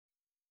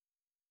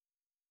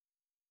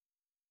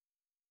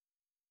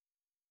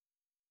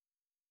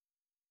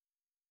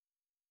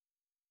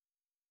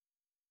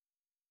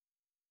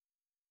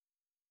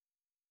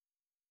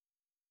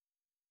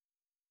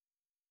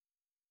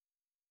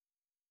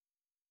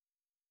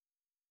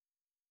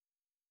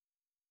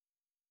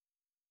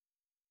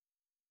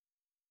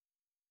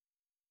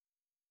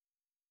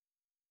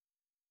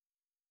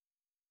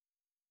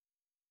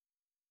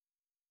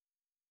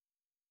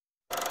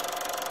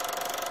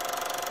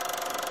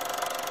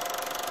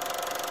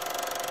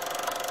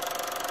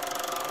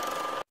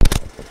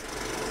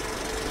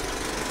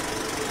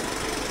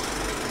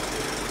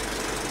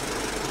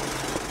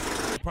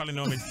Probably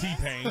know him as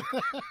T-Pain.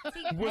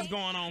 What's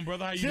going on,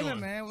 brother? How you doing?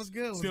 Man, what's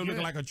good? Still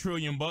looking like $1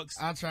 trillion bucks.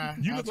 I'll try.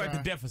 You look like the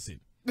deficit.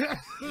 You know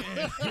what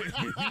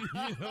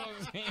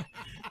I'm saying?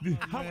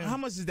 How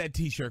much does that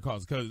T-shirt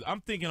cost? Because I'm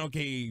thinking,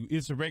 okay,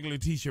 it's a regular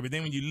T-shirt, but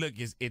then when you look,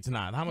 it's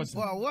not. How much?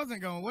 Well, I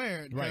wasn't gonna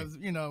wear it because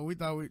you know we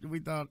thought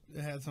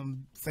it had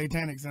some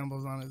satanic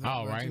symbols on it.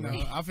 Oh, but, right. You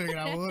know, I figured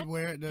I would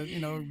wear it to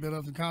build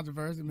up some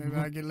controversy. Maybe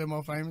I'd get a little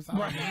more famous.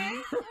 Right.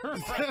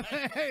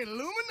 Hey,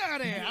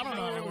 Illuminati! I don't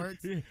know how that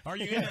works. Are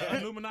you in the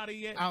Illuminati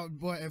yet?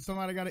 Boy, if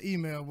somebody got an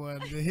email, boy,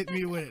 they hit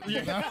me with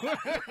it.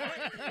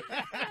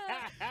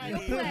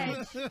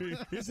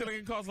 It said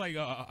it costs like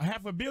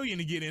 $500 million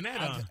to get in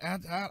that. I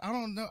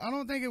don't know. I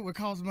don't think it would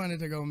cost money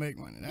to go make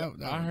money.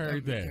 I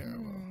heard that.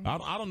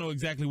 I don't know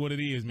exactly what it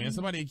is, man.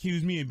 Somebody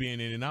accused me of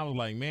being in it, and I was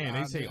like, man,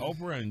 they say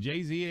Oprah and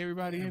Jay-Z,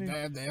 everybody in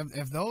it.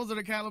 If those are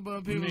the caliber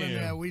of people in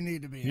there, we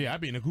need to be in. Yeah,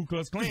 I'd be in the Ku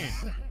Klux Klan.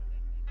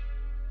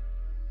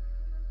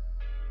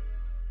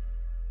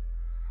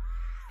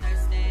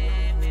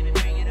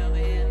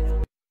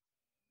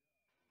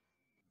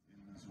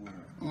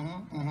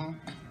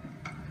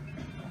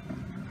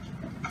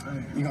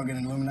 You gonna get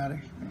an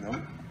Illuminati?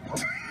 Nope.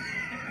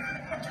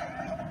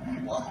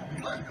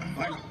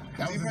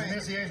 That was the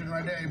initiation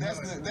right there. It'd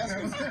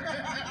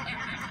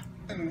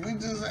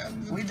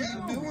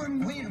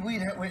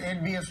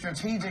be a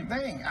strategic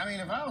thing. I mean,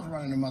 if I was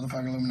running the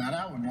motherfucking Illuminati,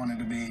 I would want it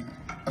to be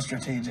a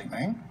strategic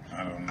thing.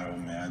 I don't know,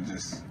 man.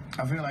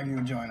 I feel like you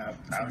would join up.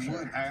 I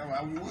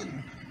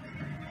wouldn't.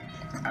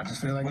 I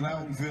just feel like. But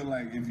I would feel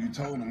like if you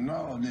told them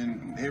no,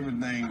 then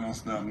everything gonna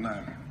stop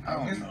now. I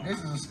don't know.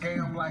 This is a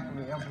scam like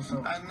the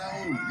episode. I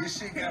know. This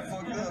shit got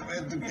fucked up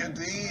at the end.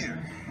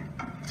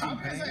 I'm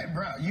just saying,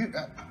 bro.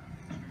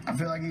 I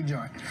feel like you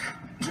join.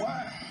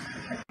 Why?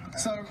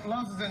 So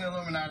Los is in the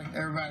Illuminati,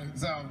 everybody.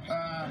 So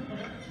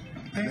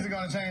things are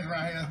gonna change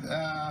right here.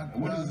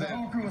 What is that? The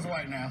whole crew is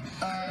white now.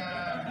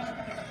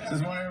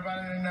 Just want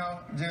everybody to know.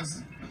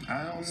 Just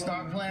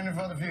start planning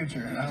for the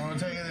future. I want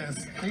to tell you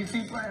this.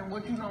 See, Brian,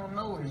 what you don't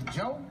know is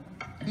Joe,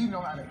 he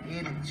know how to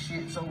edit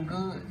shit so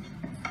good.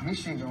 This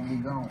shit gonna be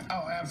gone.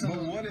 Oh,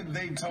 absolutely. But what if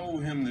they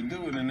told him to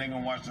do it and they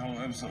gonna watch the whole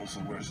episode?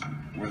 So where's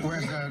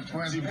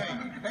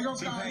T-Pain? They gonna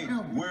start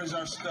him. Where's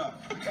our stuff?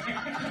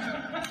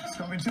 It's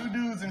gonna be 2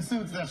 dudes in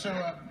suits that show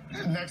up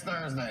next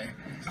Thursday.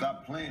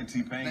 Stop playing,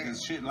 T-Pain,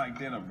 because shit like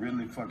that are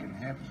really fucking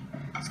happening.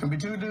 It's gonna be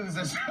 2 dudes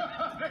that show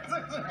up.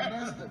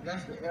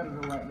 That's the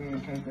editor right there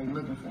in case they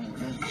looking for him.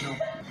 That's the show.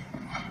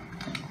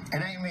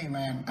 It ain't me,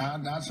 man.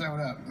 I showed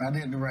up. I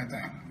did the right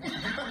thing.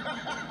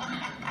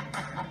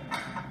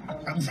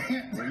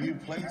 When you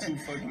play too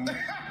fucking much.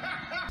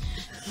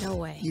 No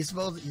way. You're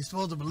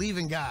supposed to believe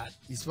in God.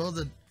 You're supposed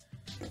to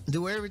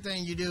do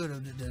everything you do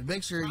to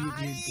make sure you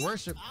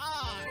worship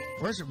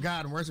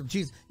God and worship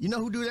Jesus. You know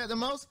who do that the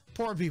most?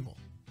 Poor people.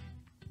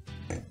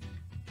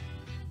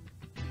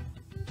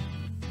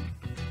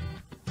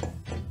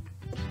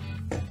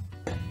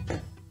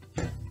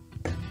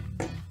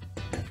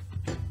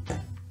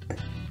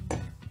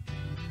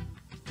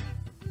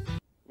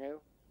 No,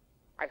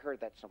 I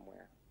heard that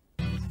somewhere.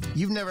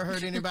 You've never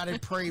heard anybody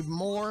pray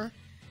more.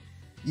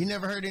 You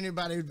never heard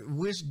anybody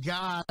wish to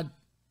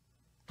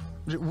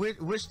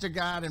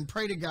God and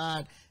pray to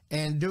God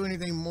and do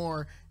anything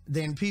more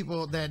than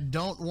people that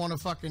don't want to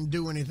fucking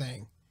do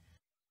anything.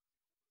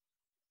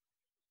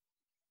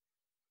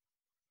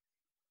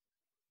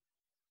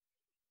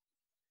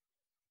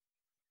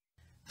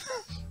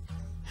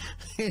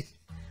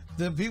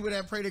 The people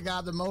that pray to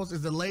God the most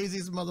is the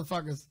laziest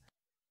motherfuckers.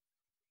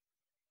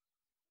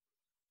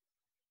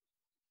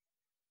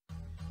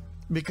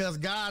 Because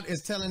God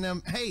is telling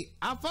them, hey,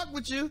 I fuck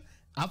with you.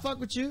 I fuck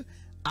with you.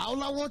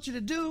 All I want you to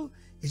do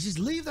is just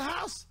leave the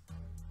house.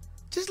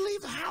 Just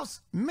leave the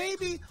house.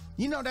 Maybe,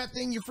 you know that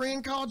thing your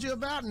friend called you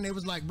about and it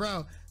was like,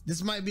 bro,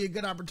 this might be a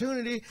good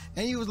opportunity.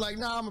 And you was like,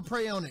 nah, I'm gonna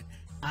pray on it.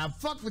 I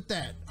fuck with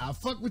that. I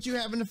fuck with you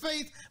having the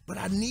faith, but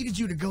I needed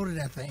you to go to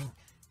that thing.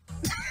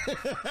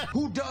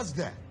 Who does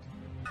that?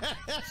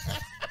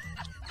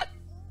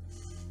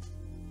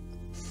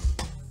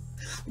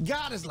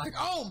 God is like,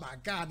 oh my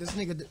God, this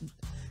nigga.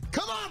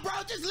 Come on, bro,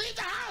 just leave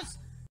the house.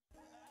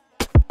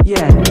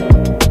 Yeah.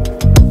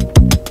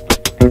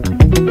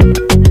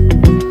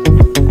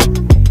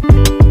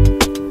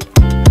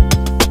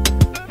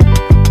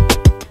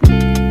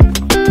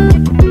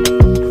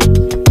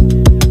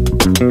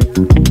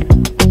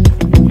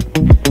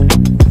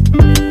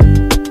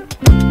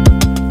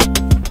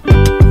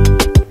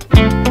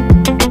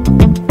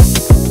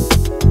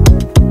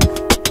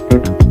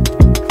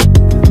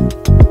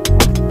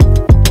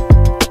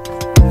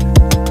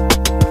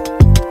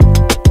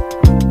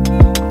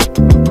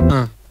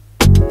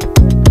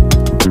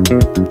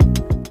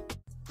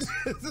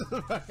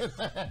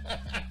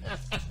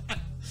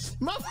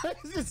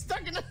 Motherfuckers is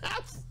stuck in the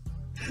house.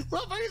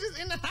 Motherfuckers is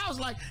in the house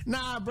like,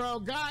 nah, bro,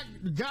 God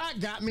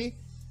got me.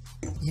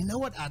 You know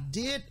what I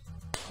did?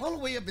 All the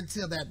way up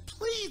until that,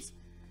 please.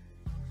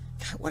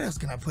 God, what else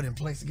can I put in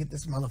place to get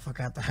this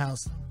motherfucker out the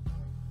house?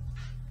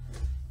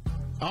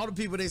 All the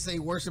people they say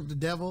worship the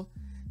devil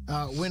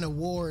win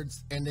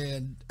awards, and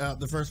then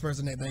the first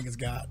person they think is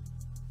God.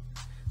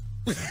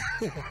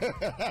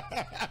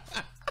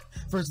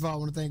 First of all, I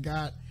want to thank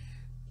God.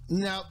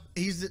 No,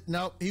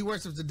 he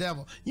worships the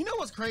devil. You know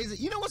what's crazy?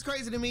 You know what's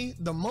crazy to me?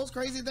 The most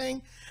crazy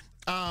thing?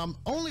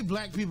 Only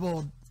black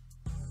people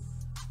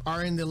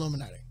are in the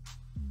Illuminati.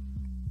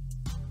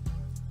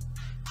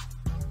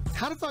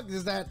 How the fuck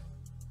does that?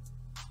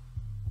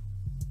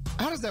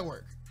 How does that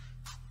work?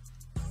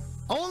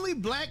 Only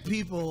black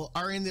people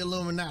are in the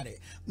Illuminati.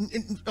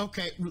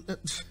 Okay,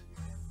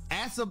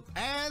 as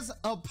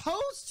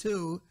opposed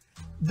to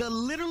the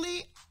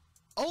literally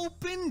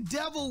open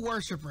devil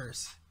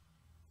worshippers.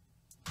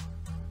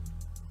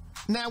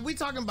 Now we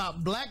talking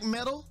about black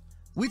metal.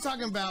 We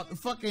talking about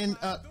fucking.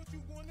 I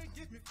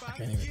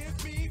can't even.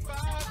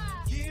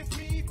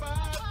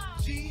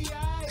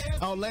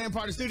 Oh, Land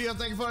Party Studio,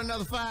 thank you for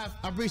another 5.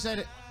 I appreciate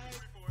it.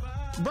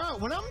 Bro,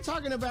 I'm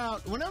talking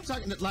about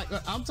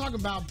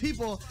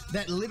people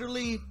that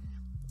literally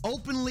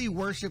openly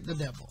worship the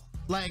devil.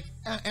 Like,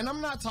 and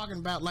I'm not talking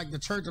about like the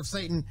Church of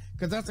Satan,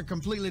 because that's a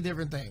completely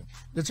different thing.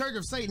 The Church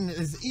of Satan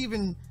is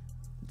even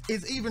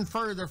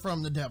further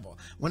from the devil.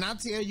 When I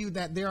tell you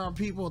that there are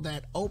people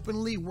that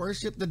openly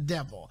worship the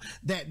devil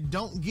that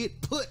don't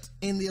get put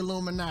in the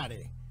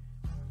Illuminati.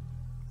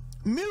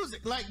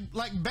 Music,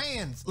 like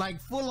bands,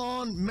 like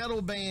full-on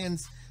metal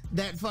bands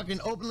that fucking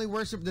openly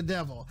worship the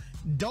devil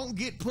don't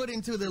get put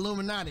into the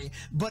Illuminati.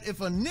 But if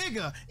a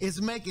nigga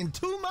is making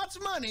too much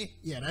money,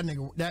 yeah, that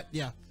nigga,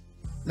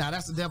 nah,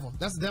 that's the devil.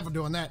 That's the devil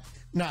doing that.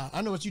 Nah,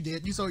 I know what you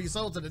did. You sold your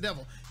soul to the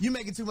devil. You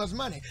making too much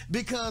money.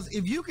 Because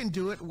if you can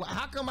do it,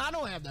 how come I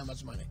don't have that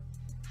much money?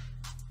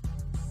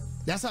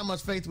 That's how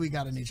much faith we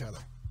got in each other.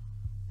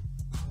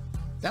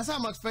 That's how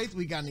much faith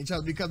we got in each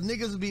other. Because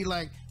niggas be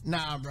like,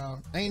 nah, bro,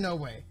 ain't no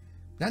way.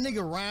 That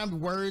nigga rhymed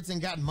words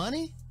and got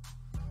money?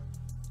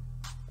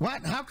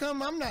 What? How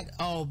come I'm not?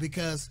 Oh,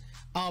 because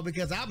I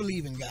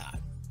believe in God.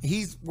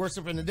 He's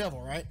worshiping the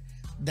devil, right?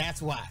 That's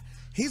why.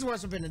 He's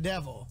worshiping the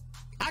devil.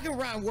 I can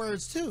rhyme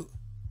words too.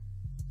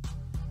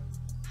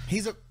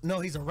 He's a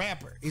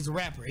rapper. He's a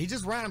rapper. He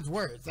just rhymes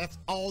words. That's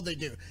all they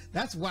do.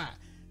 That's why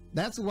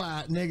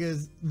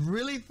niggas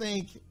really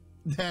think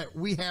that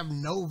we have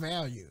no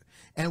value.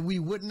 And we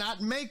would not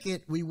make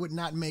it. We would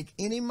not make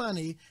any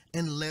money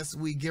unless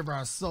we give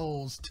our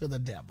souls to the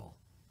devil.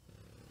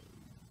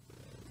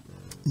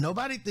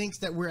 Nobody thinks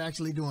that we're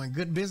actually doing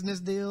good business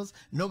deals.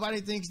 Nobody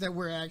thinks that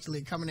we're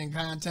actually coming in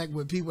contact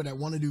with people that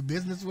want to do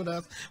business with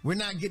us. We're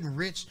not getting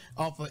rich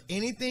off of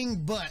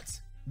anything but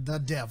the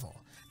devil.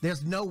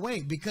 There's no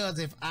way, because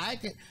if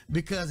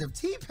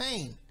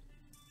T-Pain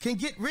can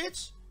get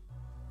rich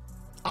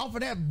off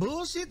of that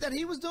bullshit that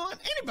he was doing,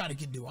 anybody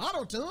can do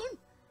auto-tune.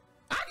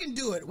 I can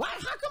do it. Why? How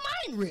come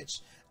I ain't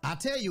rich? I'll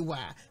tell you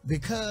why.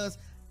 Because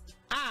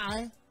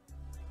I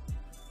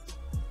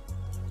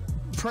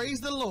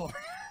praise the Lord.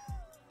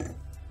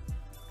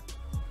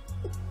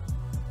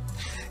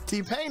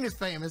 T-Pain is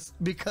famous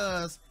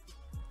because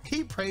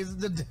he praises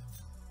the devil.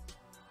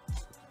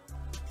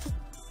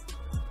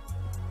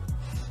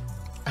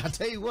 I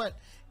tell you what,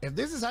 if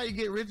this is how you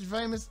get rich and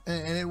famous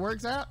and it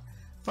works out,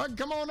 fucking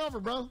come on over,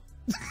 bro.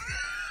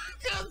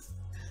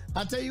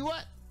 I tell you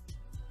what,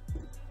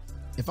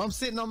 if I'm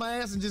sitting on my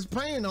ass and just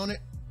praying on it,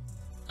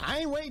 I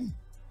ain't waiting.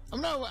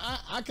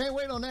 I can't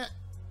wait on that.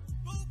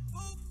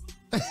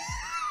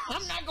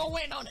 I'm not gonna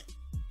wait on it.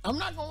 I'm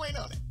not gonna wait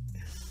on it.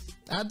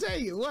 I'll tell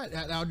you what,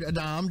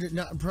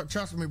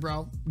 trust me,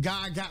 bro.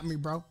 God got me,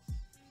 bro.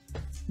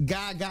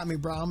 God got me,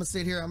 bro. I'm gonna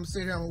sit here. I'm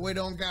gonna wait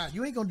on God.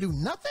 You ain't gonna do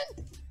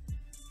nothing?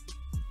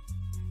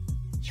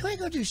 You ain't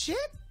gonna do shit?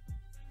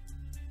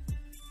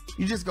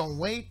 You just gonna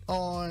wait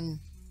on...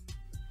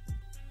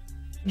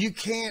 You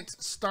can't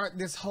start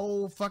this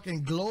whole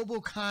fucking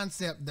global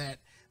concept that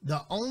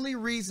the only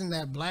reason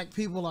that black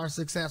people are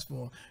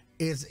successful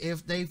is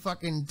if they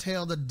fucking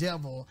tell the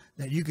devil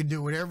that you can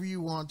do whatever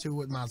you want to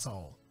with my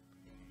soul.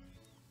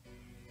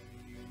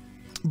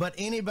 But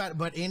any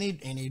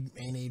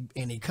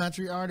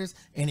country artist,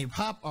 any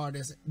pop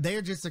artist,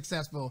 they're just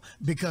successful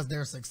because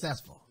they're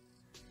successful.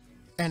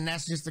 And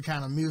that's just the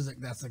kind of music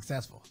that's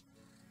successful.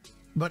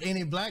 But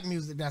any black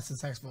music that's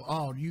successful,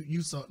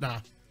 nah.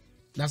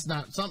 That's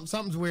not,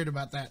 something's weird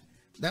about that.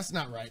 That's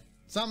not right.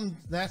 I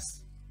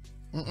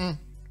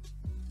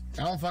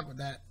don't fuck with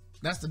that.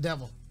 That's the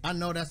devil. I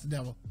know that's the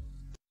devil.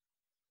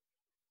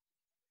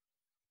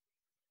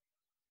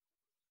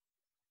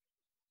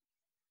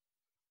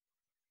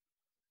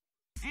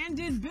 And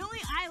did Billie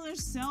Eilish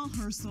sell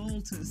her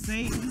soul to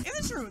Satan?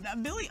 Is it true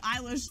that Billie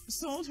Eilish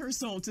sold her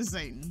soul to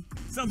Satan?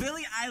 So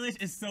Billie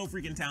Eilish is so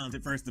freaking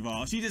talented, first of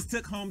all. She just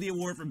took home the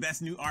award for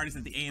Best New Artist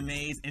at the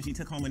AMAs, and she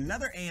took home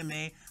another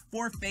AMA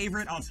for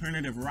Favorite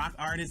Alternative Rock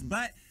Artist.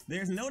 But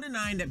there's no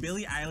denying that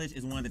Billie Eilish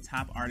is one of the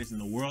top artists in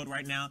the world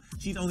right now.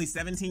 She's only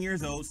 17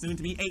 years old, soon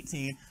to be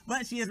 18,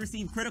 but she has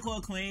received critical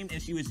acclaim,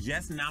 and she was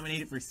just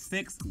nominated for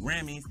 6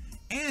 Grammys,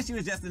 and she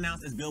was just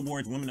announced as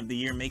Billboard's Woman of the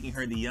Year, making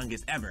her the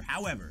youngest ever.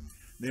 However,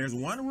 there's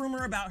one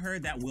rumor about her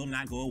that will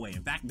not go away.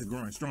 In fact, it's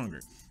growing stronger.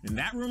 And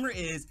that rumor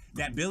is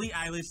that Billie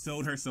Eilish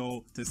sold her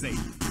soul to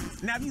Satan.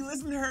 Now, if you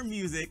listen to her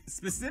music,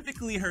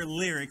 specifically her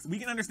lyrics, we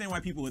can understand why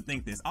people would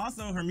think this.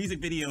 Also, her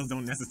music videos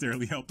don't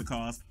necessarily help the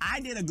cause.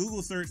 I did a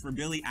Google search for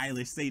Billie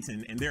Eilish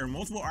Satan, and there are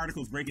multiple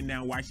articles breaking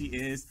down why she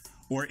is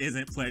or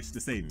isn't pledged to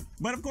Satan.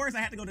 But of course,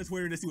 I had to go to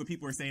Twitter to see what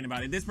people are saying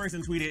about it. This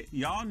person tweeted,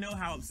 "Y'all know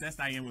how obsessed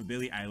I am with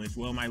Billie Eilish.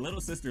 Well, my little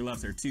sister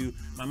loves her too.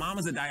 My mom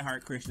is a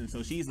diehard Christian,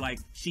 so she's like,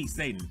 she's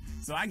Satan.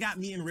 So I got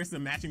me and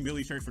Rissa matching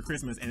Billie shirts for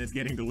Christmas, and it's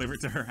getting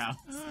delivered to her house."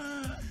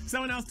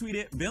 Someone else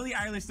tweeted, "Billie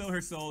Eilish sold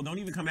her soul. Don't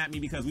even come at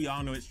me because we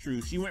all know it's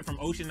true. She went from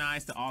Ocean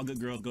Eyes to All Good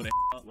Girls Go to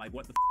Hell. Like,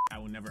 what the I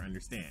will never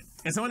understand."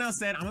 And someone else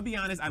said, "I'm gonna be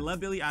honest, I love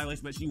Billie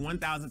Eilish, but she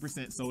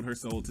 1000% sold her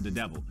soul to the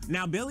devil."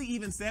 Now, Billie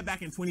even said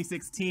back in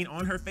 2016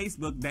 on her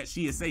Facebook that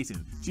she is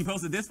Satan. She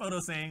posted this photo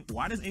saying,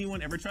 "Why does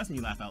anyone ever trust me,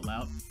 laugh out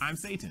loud? I'm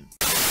Satan."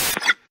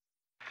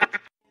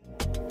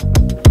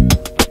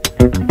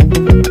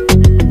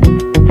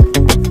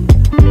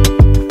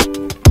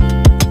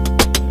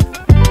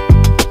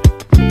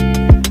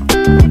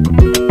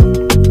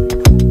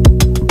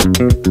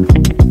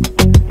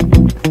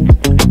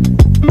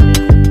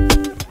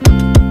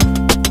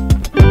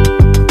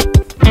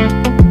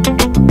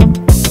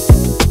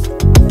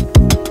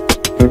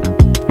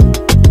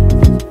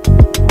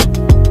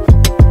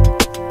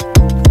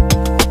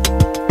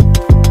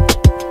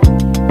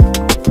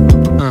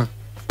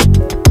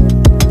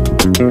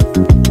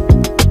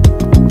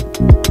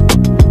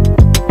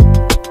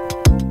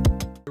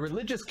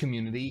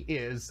 Community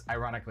is,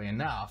 ironically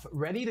enough,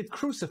 ready to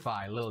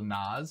crucify Lil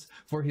Nas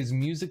for his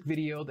music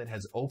video that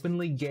has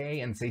openly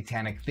gay and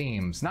satanic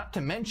themes, not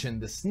to mention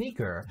the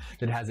sneaker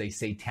that has a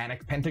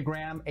satanic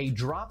pentagram, a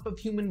drop of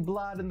human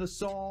blood in the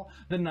soul,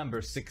 the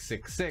number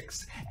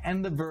 666,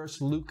 and the verse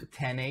Luke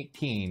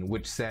 10:18,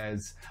 which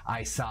says,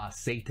 "I saw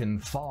Satan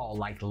fall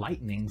like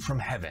lightning from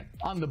heaven."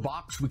 On the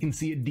box we can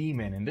see a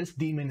demon, and this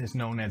demon is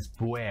known as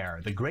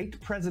Bwer, the great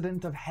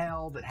president of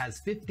hell that has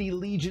 50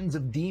 legions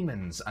of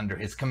demons under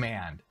his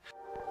command.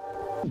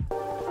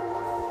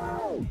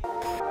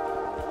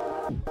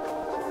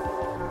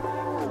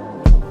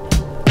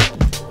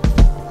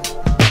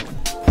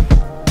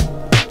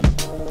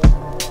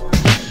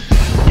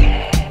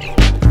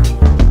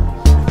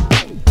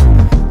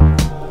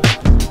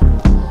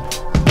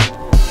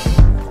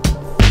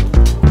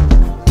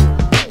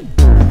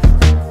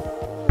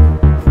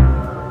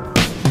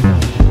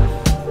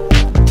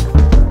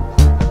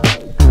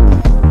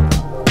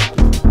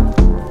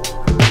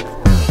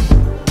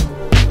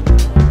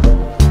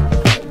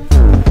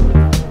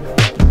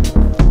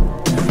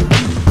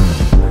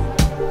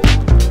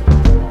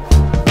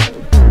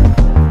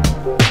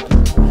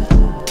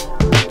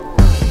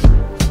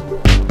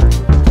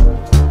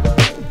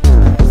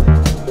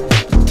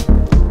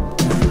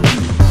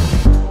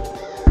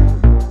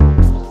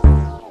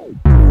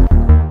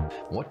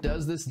 What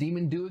does this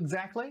demon do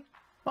exactly?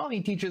 Well,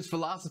 he teaches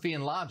philosophy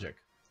and logic.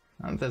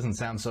 That doesn't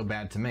sound so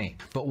bad to me.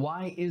 But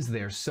why is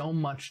there so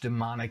much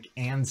demonic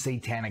and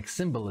satanic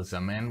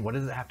symbolism, and what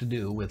does it have to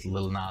do with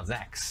Lil Nas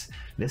X?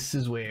 This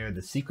is where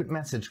the secret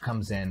message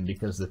comes in,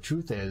 because the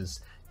truth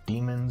is,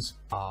 demons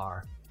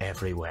are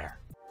everywhere.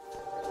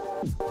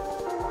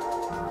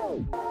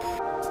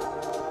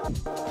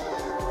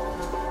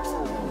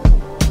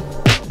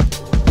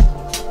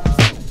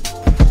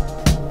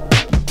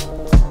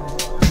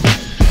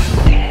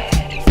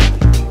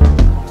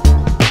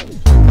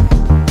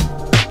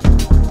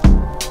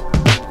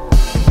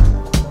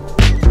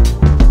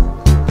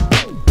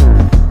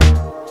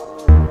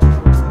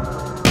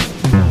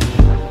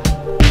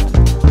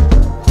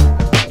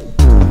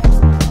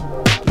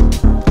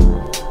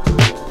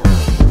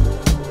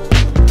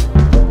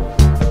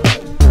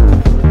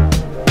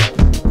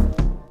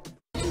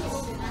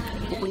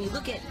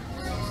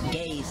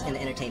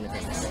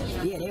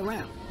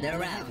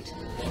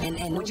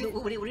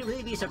 Would you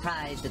really be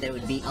surprised that there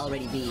would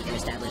already be an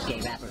established gay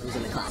rapper who's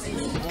in the closet?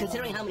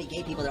 Considering how many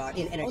gay people there are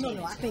in entertainment.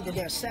 No, I think that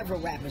there are several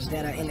rappers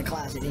that are in the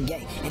closet and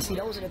gay. And see,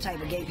 those are the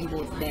type of gay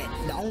people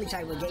that, the only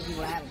type of gay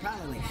people I have a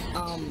problem with.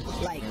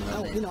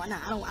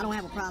 I don't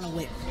have a problem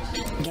with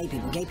gay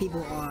people. Gay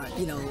people are,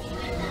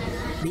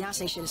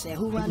 Beyonce should have said,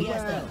 "Who run the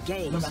world?"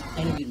 Gays.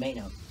 I interviewed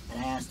Mano,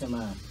 and I asked him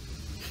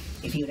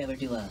if he would ever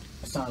do a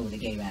song with a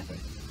gay rapper.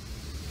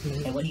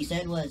 Mm-hmm. And what he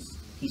said was,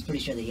 he's pretty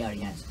sure that he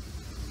already has.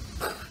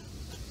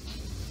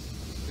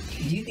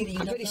 Do you think that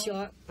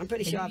I'm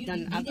pretty sure I've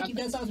done. Do you think you've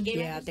done songs with gay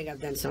rappers? Yeah, I think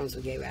I've done songs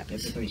with gay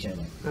rappers. You're pretty sure of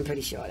that? I'm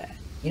pretty sure of that.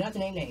 You don't have to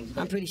name names.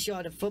 I'm pretty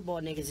sure the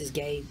football niggas is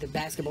gay, the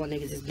basketball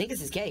niggas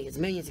is gay. There's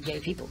millions of gay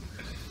people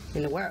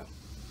in the world.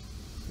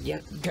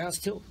 Yeah, girls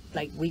too.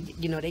 Like,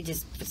 they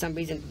just, for some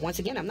reason, once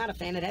again, I'm not a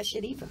fan of that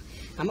shit either.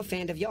 I'm a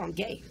fan of, I'm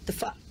gay. What the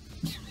fuck?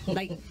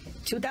 Like,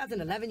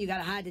 2011, you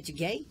gotta hide that you're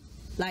gay?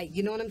 Like,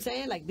 you know what I'm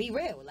saying? Like, be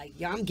real. Like,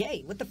 I'm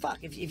gay. What the fuck?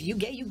 If you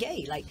gay, you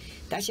gay. Like,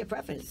 that's your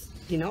preference.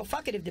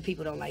 Fuck it if the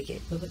people don't like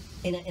it. But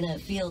in a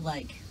field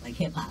like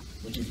hip-hop,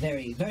 which is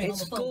very, very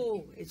homophobic. It's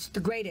cool. It's the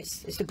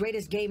greatest. It's the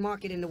greatest gay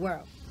market in the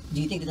world.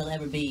 Do you think that there'll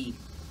ever be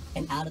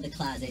an out of the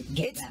closet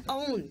gay It's rapper.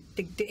 owned.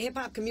 The hip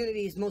hop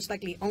community is most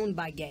likely owned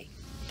by gay.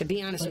 To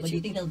be honest with But you,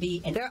 you think they'll be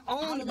they're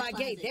owned by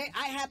gay.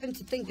 I happen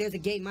to think there's a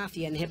gay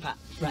mafia in hip hop.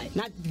 Right.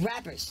 Not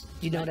rappers.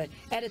 You know, the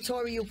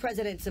editorial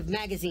presidents of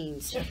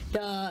magazines, Sure.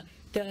 the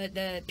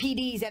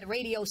PDs at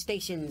radio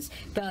stations,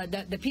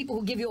 the people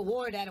who give you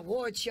award at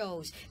award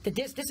shows.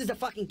 This is a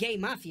fucking gay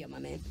mafia, my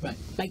man. Right.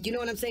 Like, you know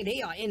what I'm saying?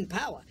 They are in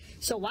power.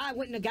 So why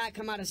wouldn't a guy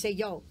come out and say,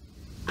 yo,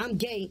 I'm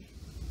gay,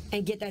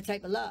 and get that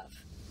type of love?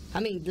 I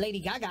mean, Lady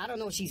Gaga, I don't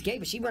know if she's gay,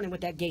 but she running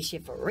with that gay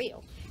shit for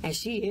real. And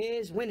she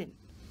is winning.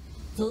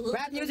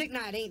 Rap music,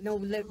 nah, it ain't no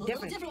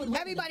different.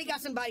 Everybody got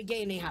somebody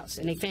gay in their house,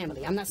 in their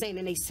family. I'm not saying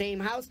in their same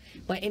house,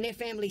 but in their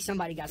family,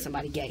 somebody got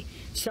somebody gay.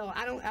 So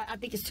I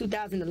think it's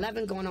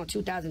 2011 going on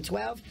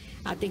 2012.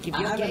 I think if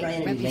you're gay, I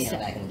remember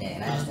represent. back in the day,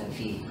 and I asked him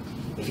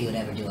if he would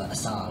ever do a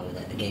song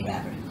with a gay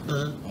rapper.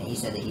 And he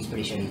said that he's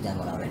pretty sure he's done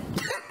one already.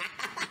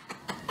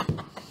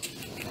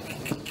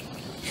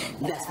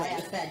 I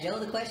asked Fat Joe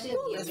the question.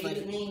 He agreed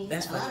with me. A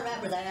lot of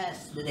rappers I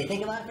asked, did they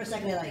think about it for a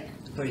second? They're like,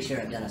 pretty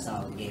sure I've done a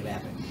song with a gay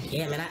rapper.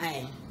 Yeah,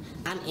 man,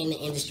 I'm in the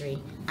industry.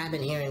 I've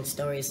been hearing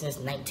stories since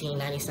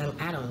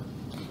 1990-something. I don't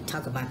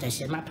talk about that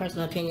shit. My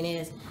personal opinion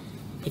is,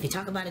 if you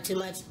talk about it too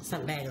much,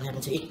 something bad will happen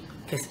to you.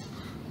 Because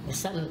there's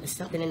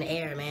something in the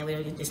air, man.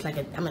 It's like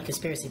I'm a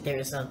conspiracy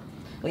theorist, so.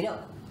 Well, you know,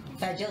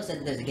 Fat Joe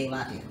said that there's a gay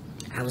mafia.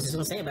 I was just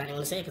going to say it, but I didn't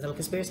want to say it because I'm a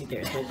conspiracy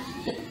theorist. But,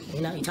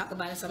 you know, you talk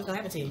about it, something's going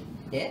to happen to you.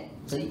 Yeah?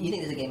 So you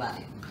think there's a gay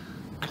mafia?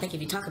 I think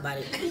if you talk about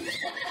it.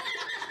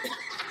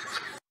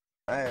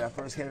 I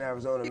first came to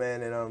Arizona,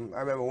 man, and I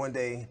remember one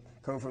day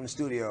coming from the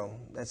studio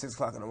at 6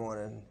 o'clock in the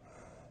morning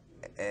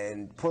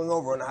and pulling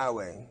over on the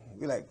highway.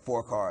 We like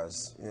 4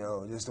 cars, you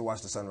know, just to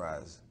watch the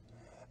sunrise.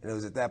 And it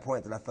was at that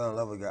point that I fell in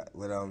love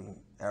with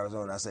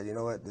Arizona. I said, you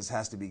know what, this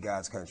has to be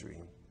God's country,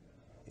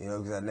 you know,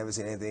 because I'd never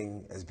seen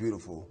anything as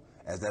beautiful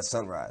as that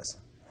sunrise.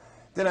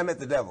 Then I met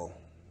the devil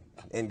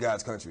in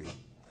God's country,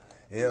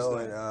 you know,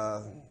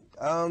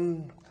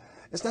 and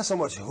it's not so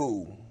much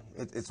who,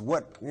 it's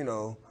what, you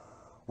know,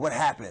 what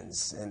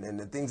happens and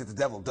the things that the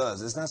devil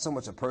does. It's not so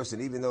much a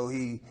person, even though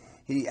he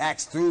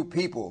acts through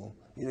people.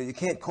 You know, you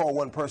can't call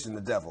one person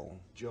the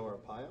devil. Joe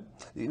Arpaio?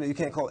 You know, you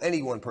can't call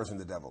any one person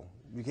the devil.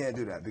 You can't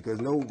do that because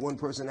no one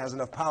person has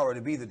enough power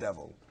to be the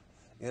devil,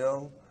 you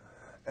know?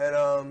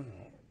 And,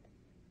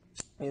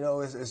 you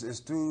know, it's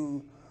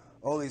through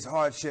all these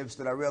hardships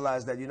that I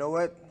realized that, you know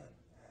what?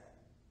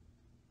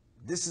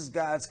 This is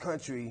God's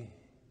country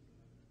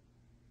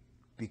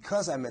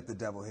because I met the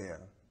devil here.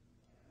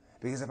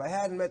 Because if I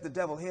hadn't met the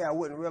devil here, I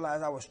wouldn't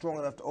realize I was strong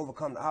enough to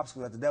overcome the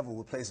obstacles that the devil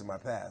would place in my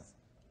path.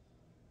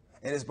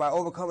 And it's by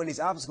overcoming these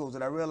obstacles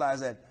that I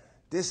realized that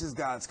this is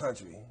God's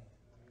country.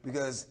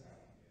 Because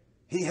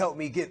he helped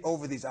me get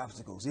over these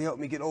obstacles. He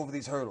helped me get over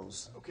these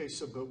hurdles. Okay,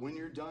 so but when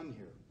you're done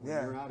here, when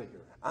you're out of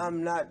here,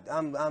 I'm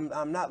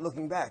not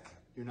looking back.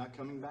 You're not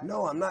coming back?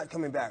 No, I'm not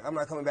coming back. I'm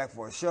not coming back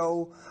for a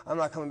show. I'm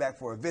not coming back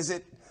for a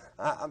visit.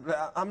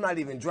 I'm not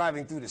even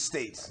driving through the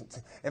states.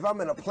 If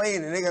I'm in a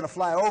plane and they're going to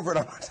fly over it,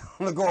 I'm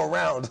going to go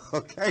around,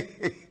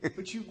 okay?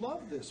 But you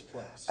love this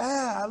place.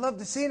 I love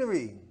the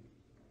scenery.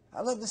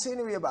 I love the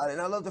scenery about it,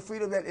 and I love the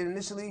freedom that it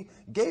initially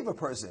gave a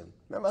person.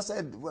 Remember I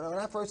said, when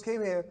I first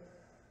came here,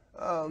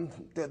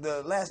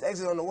 the last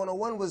exit on the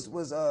 101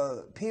 was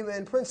Pima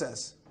and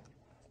Princess.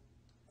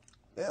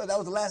 Yeah, that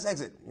was the last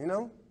exit, you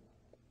know?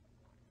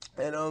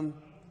 And,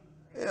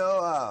 you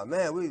know,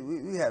 man,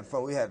 we had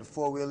fun. We had the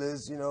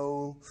 4-wheelers, you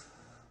know.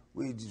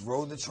 We just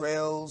rode the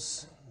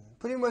trails.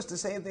 Pretty much the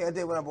same thing I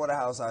did when I bought a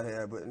house out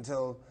here, but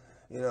until,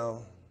 you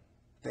know,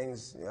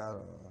 things, I don't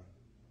know.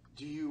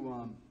 Do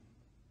you,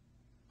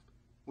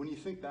 when you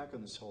think back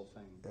on this whole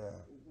thing,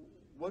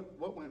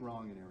 what went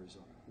wrong in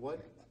Arizona?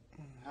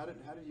 How did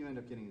you end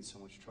up getting in so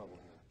much trouble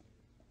here?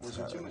 Was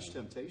there too much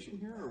temptation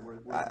here,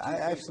 or I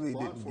actually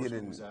didn't get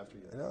in. Was after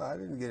you? No, I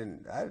didn't get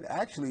in. I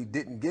actually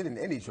didn't get in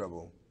any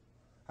trouble.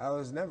 I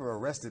was never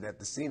arrested at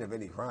the scene of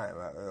any crime,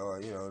 or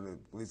you know, the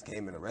police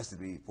came and arrested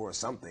me for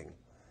something.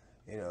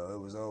 You know, it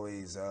was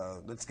always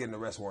let's get an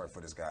arrest warrant for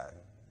this guy.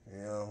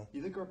 You know.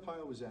 You think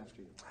Arpaio was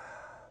after you?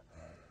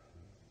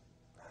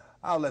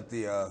 I'll let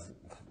the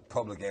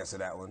public answer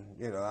that one.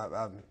 You know,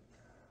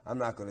 I'm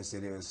not going to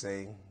sit here and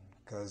say,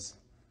 because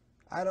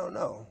I don't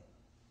know.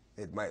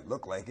 It might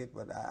look like it,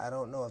 but I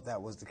don't know if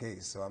that was the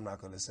case. So I'm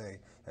not going to say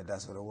that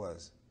that's what it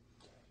was.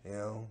 You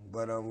know,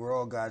 but we're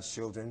all God's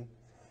children,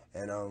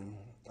 and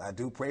I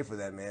do pray for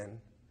that man.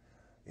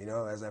 You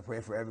know, as I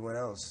pray for everyone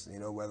else. You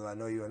know, whether I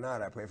know you or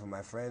not, I pray for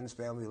my friends,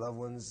 family, loved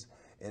ones,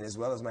 and as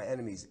well as my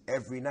enemies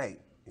every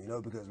night. You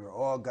know, because we're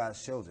all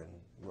God's children.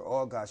 We're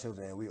all God's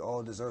children, and we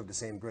all deserve the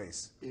same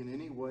grace. In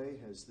any way,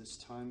 has this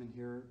time in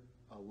here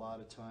a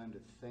lot of time to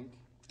think?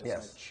 Has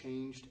Yes. that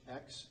changed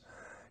X?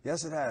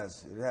 Yes, it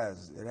has. It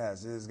has. It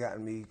has. It has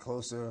gotten me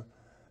closer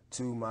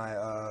to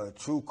my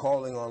true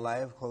calling on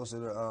life,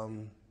 closer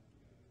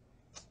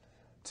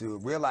to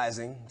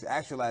realizing, to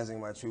actualizing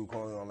my true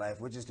calling on life,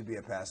 which is to be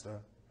a pastor.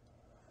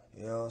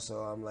 You know,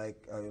 so I'm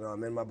like, you know,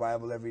 I'm in my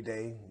Bible every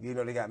day. You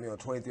know, they got me on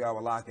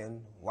 23-hour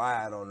lock-in.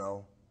 Why, I don't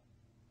know.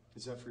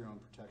 Is that for your own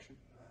protection?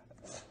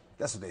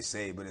 That's what they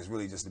say, but it's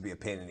really just to be a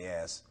pain in the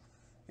ass.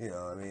 You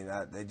know, I mean,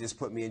 they just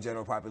put me in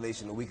general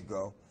population a week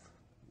ago.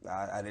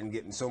 I didn't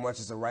get in so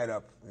much as a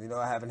write-up. You know,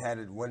 I haven't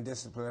had one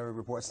disciplinary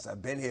report since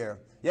I've been here.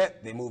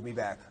 Yet, they moved me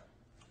back.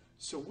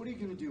 So what are you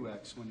going to do,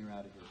 X, when you're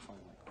out of here,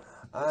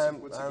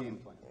 finally? What's the game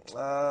plan?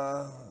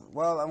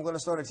 Well, I'm going to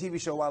start a TV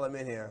show while I'm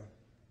in here.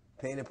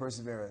 Pain and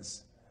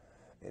Perseverance.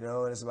 You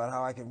know, and it's about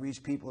how I can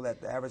reach people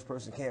that the average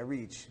person can't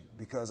reach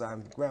because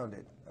I'm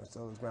grounded. I'm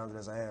still as grounded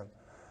as I am.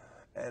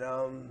 And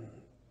I'm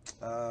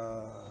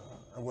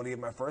going to give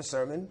my first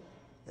sermon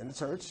in the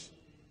church.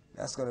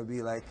 That's going to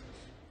be like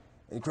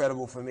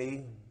incredible for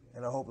me,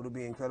 and I hope it'll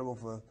be incredible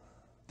for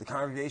the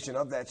congregation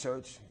of that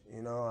church.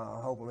 You know,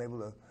 I hope I'm able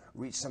to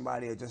reach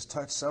somebody or just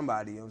touch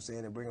somebody, you know what I'm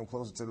saying, and bring them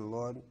closer to the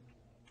Lord. Are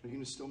you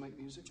going to still make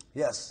music?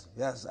 Yes.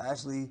 I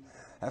actually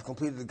have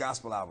completed the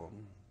gospel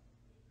album.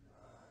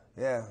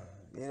 Yeah.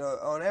 You know,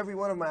 on every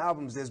one of my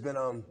albums, there's been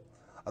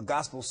a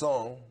gospel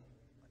song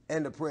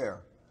and a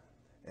prayer.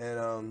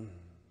 And,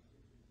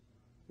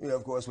 you know,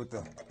 of course, with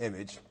the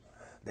image,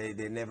 they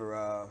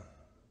never,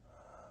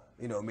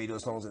 you know, made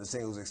those songs into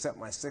singles except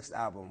my 6th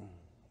album,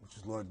 which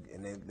was Lord,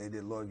 and they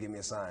did Lord Give Me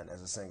a Sign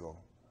as a single.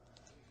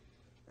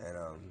 And,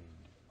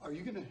 are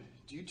you do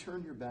you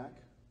turn your back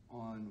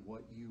on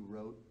what you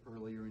wrote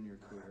earlier in your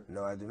career?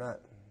 No, I do not.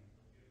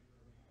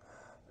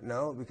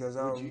 No, because,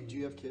 do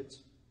you have kids?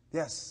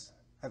 Yes.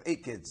 I have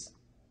 8 kids.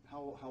 How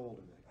old are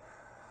they?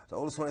 The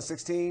oldest one is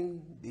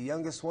 16. The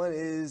youngest one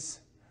is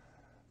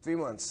 3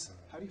 months.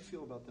 How do you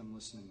feel about them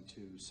listening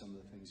to some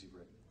of the things you've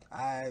written?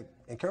 I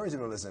encourage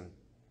them to listen,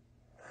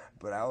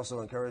 but I also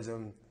encourage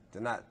them to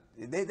not.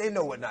 They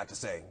know what not to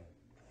say.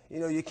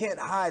 You know, you can't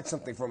hide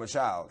something from a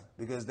child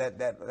because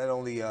that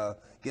only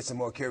gets them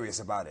more curious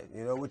about it.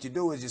 You know, what you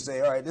do is you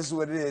say, all right, this is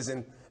what it is,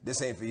 and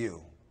this ain't for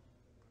you.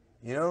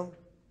 You know?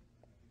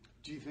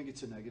 Do you think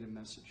it's a negative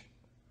message?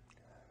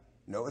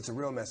 No, it's a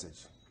real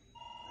message.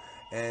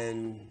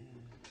 And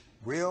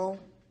real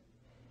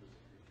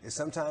is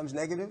sometimes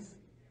negative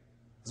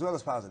as well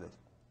as positive.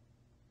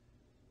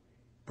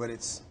 But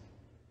it's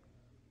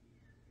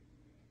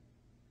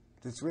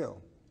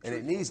real. And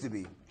it needs to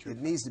be. It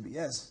needs to be,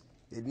 yes.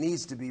 It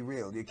needs to be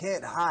real. You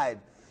can't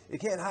hide. You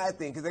can't hide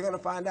things because they're going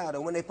to find out.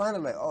 And when they find it,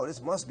 like, oh, this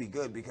must be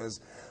good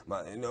because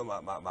my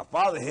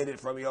father hid it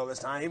from me all this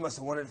time. He must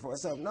have wanted it for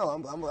himself. No,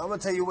 I'm going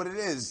to tell you what it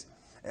is.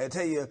 And I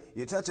tell you,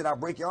 you touch it, I'll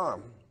break your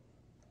arm.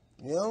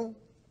 You know?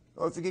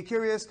 Or if you get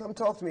curious, come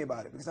talk to me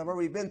about it because I've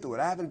already been through it.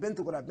 I haven't been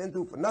through what I've been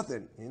through for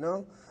nothing, you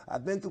know?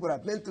 I've been through what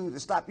I've been through to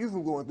stop you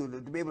from going through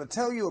it, to be able to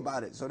tell you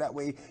about it so that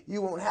way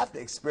you won't have to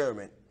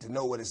experiment to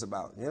know what it's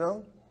about, you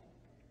know?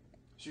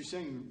 So you're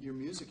saying your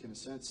music, in a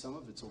sense, some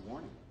of it's a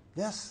warning.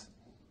 Yes.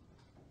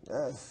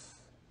 Yes.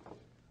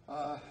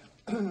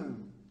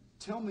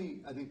 Tell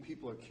me, I think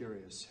people are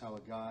curious how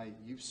a guy,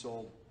 you've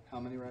sold how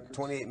many records?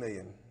 28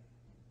 million.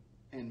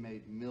 And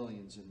made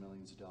millions and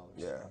millions of dollars.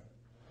 Yeah.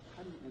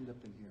 How do you end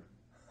up in here?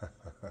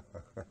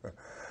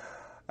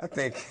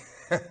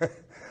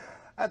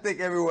 I think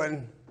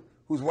everyone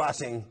who's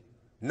watching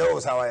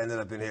knows how I ended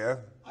up in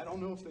here. I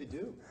don't know if they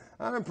do.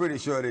 I'm pretty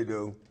sure they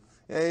do.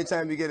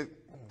 Anytime you get it,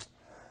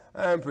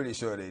 I'm pretty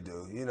sure they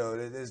do. You know,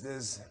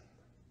 there's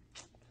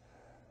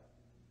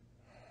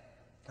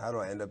how do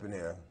I end up in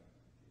here?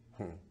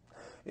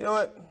 You know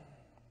what?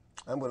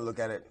 I'm going to look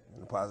at it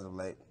in a positive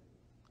light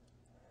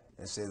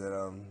and say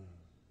that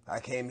I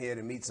came here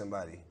to meet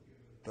somebody.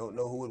 Don't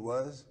know who it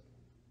was,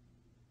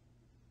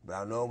 but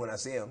I'll know him when I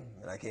see him,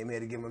 and I came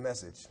here to give him a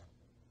message.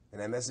 And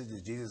that message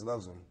is Jesus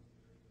loves him.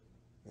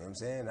 You know what I'm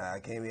saying? I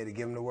came here to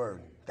give him the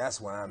word.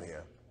 That's why I'm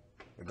here.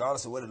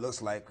 Regardless of what it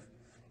looks like,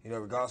 you know,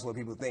 regardless of what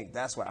people think,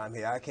 that's why I'm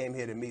here. I came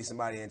here to meet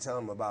somebody and tell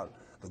them about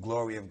the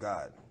glory of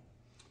God.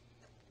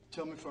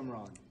 Tell me if I'm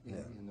wrong.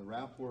 In the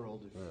rap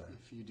world,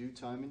 if you do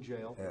time in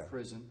jail or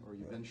prison or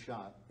you've been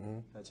shot,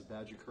 that's a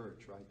badge of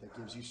courage, right? That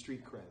gives you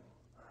street cred.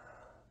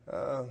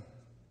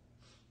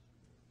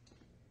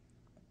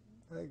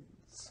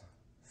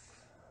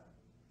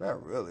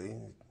 Not really.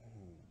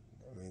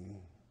 I mean,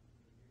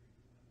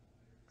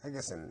 I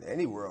guess in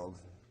any world,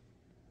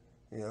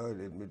 you know,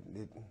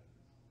 it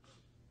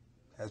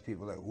has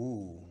people like,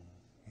 ooh,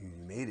 you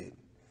made it.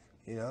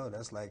 You know,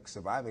 that's like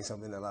surviving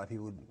something that a lot of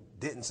people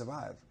didn't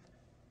survive.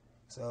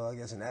 So I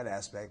guess in that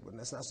aspect, but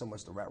that's not so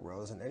much the rap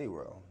world, it's in any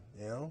world,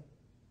 you know?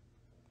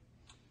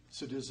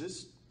 So does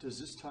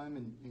this time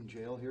in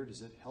jail here,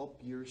 does it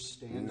help your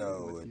standing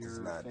with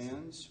your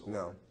fans?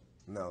 Or?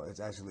 No, it's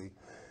actually,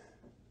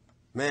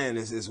 man,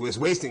 it's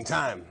wasting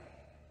time.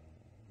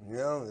 You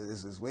know,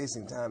 it's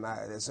wasting time.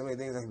 There's so many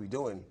things I could be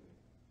doing.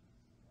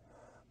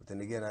 But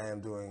then again, I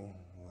am doing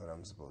what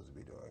I'm supposed to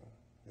be doing.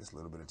 Just a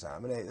little bit of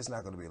time. And it's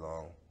not going to be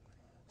long.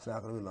 It's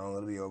not going to be long.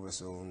 It'll be over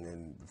soon.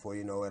 And before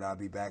you know it, I'll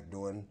be back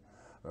doing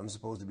what I'm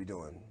supposed to be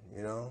doing,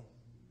 you know?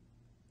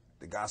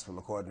 The gospel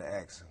according to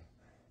Acts.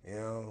 You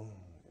know,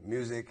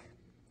 music,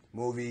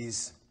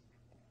 movies,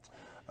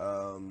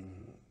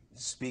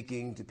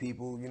 speaking to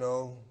people, you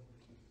know.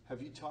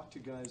 Have you talked to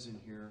guys in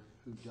here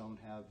who don't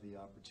have the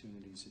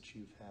opportunities that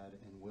you've had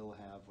and will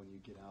have when you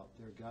get out?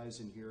 There are guys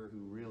in here who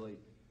really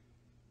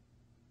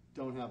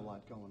don't have a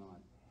lot going on.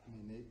 I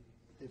mean,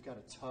 they've got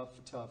a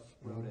tough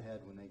road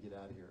ahead when they get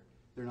out of here.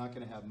 They're not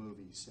going to have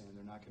movies, and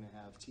they're not going to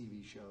have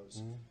TV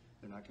shows.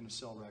 They're not going to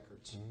sell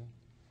records.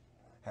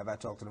 Have I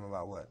talked to them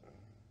about what?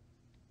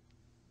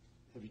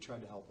 Have you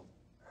tried to help them?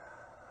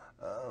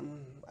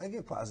 I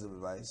give positive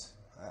advice.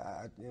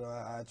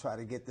 I try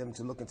to get them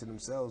to look into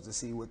themselves to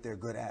see what they're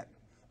good at,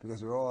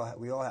 because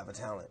we all have a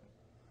talent.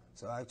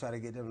 So I try to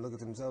get them to look at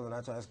themselves, and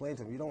I try to explain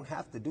to them, you don't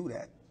have to do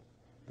that,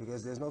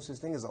 because there's no such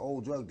thing as an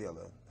old drug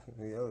dealer.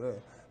 You know,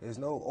 there's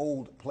no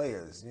old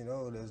players. You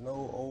know, there's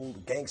no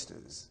old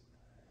gangsters.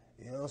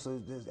 You know,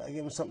 so I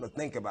give them something to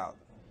think about.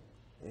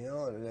 You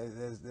know,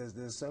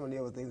 there's so many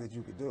other things that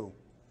you could do,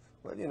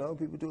 but you know,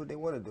 people do what they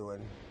want to do,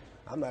 and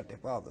I'm not their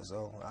father,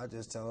 so I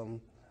just tell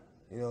them,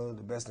 you know,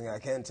 the best thing I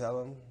can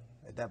tell them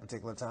at that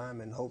particular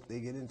time, and hope they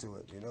get into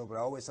it. You know, but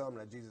I always tell them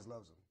that Jesus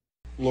loves them.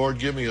 Lord,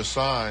 give me a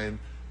sign.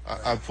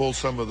 I pulled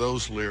some of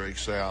those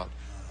lyrics out.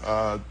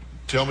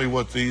 Tell me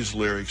what these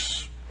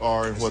lyrics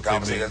are and what they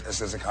mean.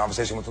 This is a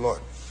conversation with the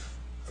Lord.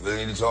 I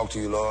really need to talk to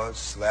you, Lord.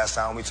 It's the last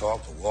time we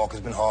talked. The walk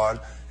has been hard.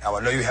 Now,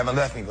 I know you haven't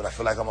left me, but I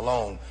feel like I'm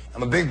alone.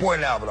 I'm a big boy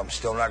now, but I'm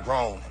still not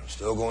grown. I'm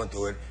still going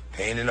through it.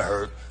 Pain and the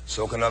hurt,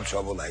 soaking up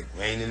trouble like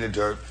rain in the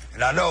dirt.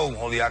 And I know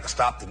only I can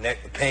stop the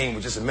pain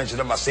with just a mention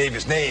of my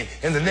Savior's name.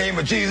 In the name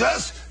of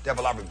Jesus,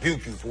 devil, I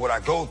rebuke you for what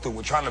I go through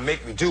and trying to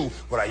make me do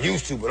what I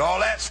used to. But all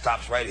that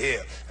stops right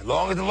here. As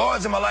long as the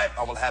Lord's in my life,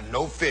 I will have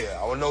no fear.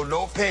 I will know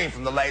no pain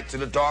from the light to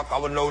the dark. I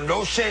will know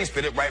no shame,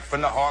 spit it right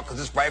from the heart, because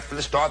it's right from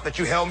the start that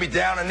you held me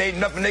down, and ain't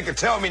nothing they can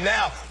tell me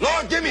now.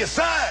 Lord, give me a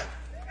sign.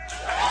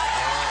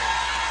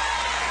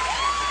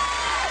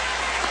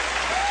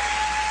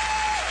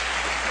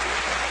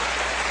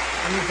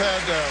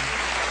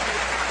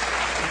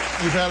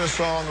 You've had a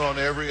song on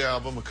every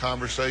album, a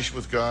conversation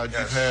with God.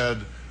 Yes. You've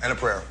had and a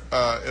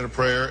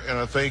prayer. And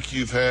I think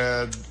you've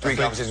had three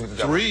conversations with the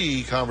devil.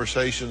 Three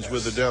conversations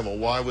with the devil.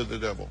 Why with the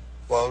devil?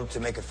 Well, to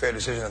make a fair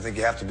decision, I think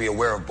you have to be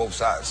aware of both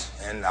sides.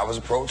 And I was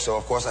approached, so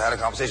of course I had a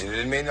conversation. It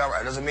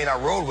doesn't mean I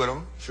rode with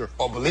him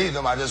or believed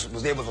him. I just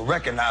was able to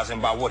recognize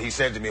him by what he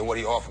said to me and what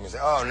he offered me. I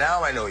said, oh,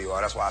 now I know you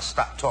are. That's why I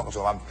stopped talking to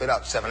him. I've put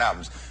out 7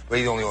 albums, but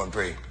he's only on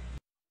 3.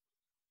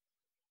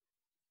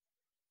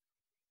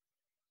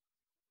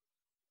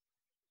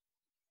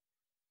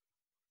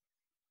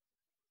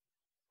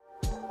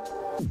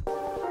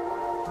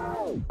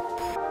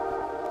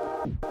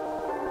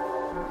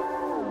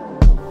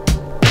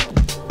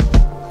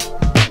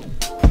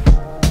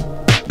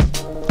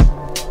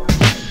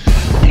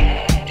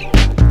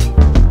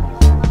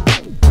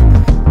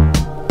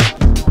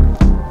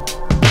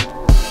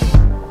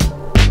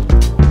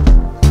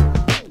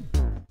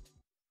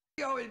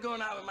 You always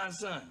going out with my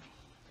son.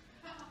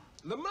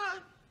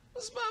 Lamont,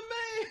 what's my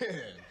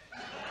man?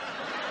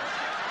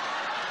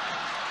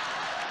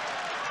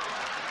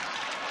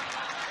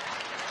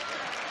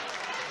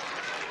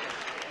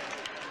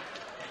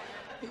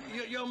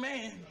 Your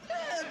man.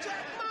 Yeah,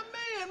 Jack,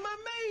 my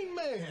main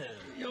man.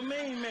 Your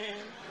main man.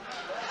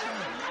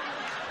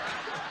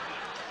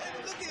 Hey,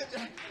 look here,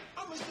 Jack.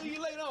 I'm gonna see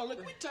you later on.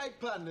 Look, we tight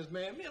partners,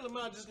 man. Me and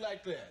Lamont just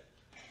like that.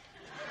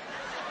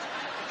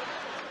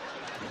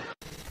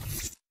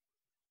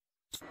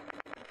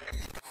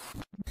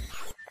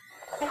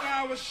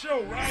 4-hour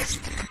show, right?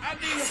 I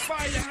need a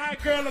fire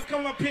hot girl to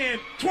come up here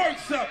and twerk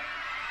something.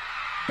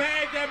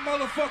 Bag that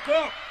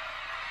motherfucker up.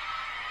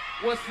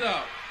 What's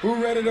up? Who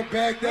ready to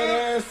back that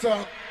ass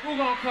up? Who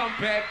gonna come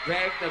back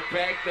that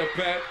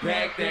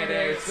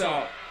ass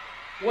up?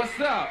 What's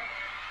up?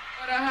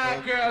 Where the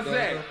hot girls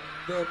at?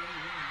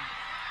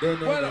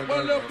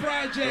 What little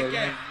project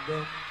at?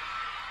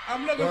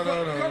 I'm looking for,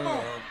 come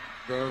on.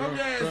 Come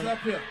your ass up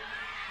here.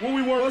 When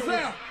we work, what's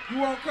up? You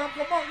wanna come?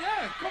 Come on,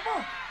 yeah, come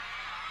on.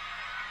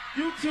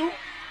 You too.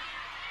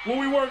 When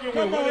we working with,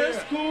 come on,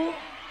 it's cool.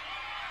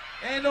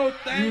 Ain't no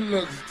thing. You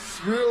look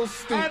real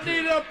stupid. I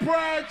need a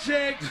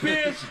project,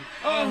 bitch.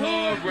 A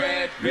hood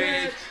rat,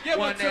 bitch. Yeah,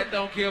 one that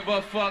don't give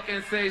a fuck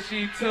and say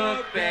she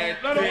took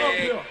that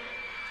dick.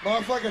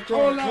 Motherfucker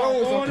throwing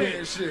clothes up here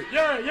and shit.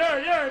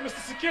 Yeah,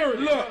 Mr.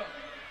 Security. Look,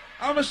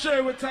 I'ma show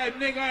you what type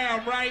nigga I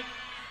am, right?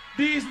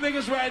 These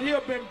niggas right here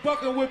been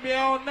bucking with me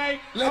all night.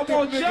 I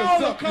want y'all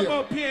to come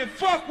up here and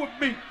fuck with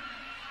me.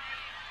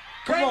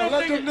 Come on,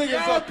 let them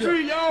niggas up here.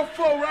 Y'all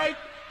 3, y'all 4, right?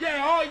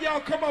 Yeah, all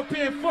y'all come up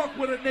here and fuck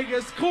with a nigga.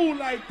 It's cool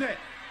like that.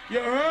 You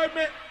heard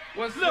me?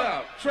 What's Look,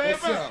 up? Trevor,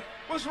 What's up?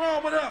 What's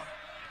wrong with her?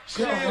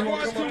 Come on, you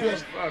wanna come up here?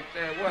 Fuck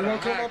that. What You a wanna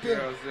come hot up here?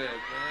 girl's at, man.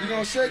 You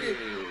gonna shake it?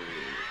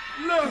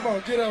 Look. Come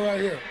on, get up right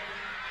here.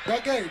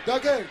 Duck,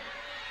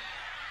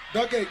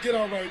 get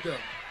on right there.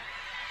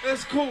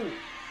 It's cool.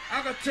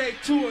 I can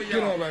take 2 of y'all.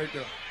 Get on right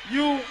there.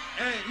 You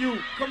and you.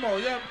 Come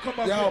on, y'all come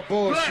up here. Y'all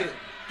bullshit. Black,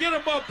 get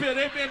them up here.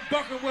 They been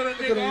bucking with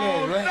a nigga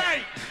all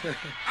night.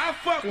 I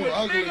fuck with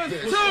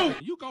niggas too.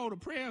 You go to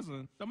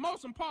prison, the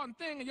most important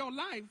thing in your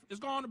life is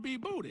going to be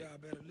booty. Y'all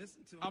better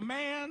listen to me. A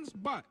man's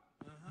butt.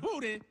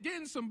 Booty,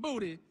 getting some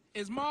booty,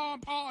 is more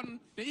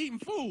important than eating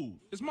food.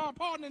 It's more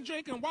important than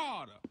drinking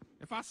water.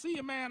 If I see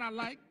a man I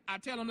like, I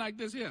tell him like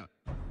this here.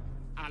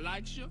 I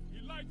like you,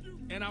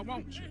 and I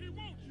want you.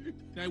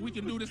 Now, we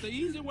can do this the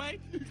easy way,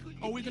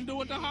 or we can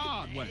do it the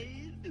hard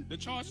way. The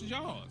choice is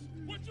yours.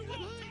 What you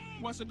want,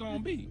 Tom? What's it gonna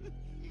be?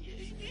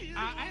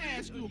 I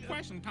asked you a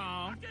question,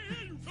 Tom. I can't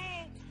hear you,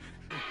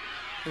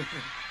 Tom.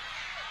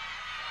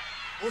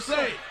 What's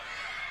up?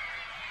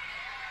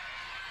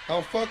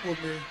 Don't fuck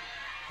with me.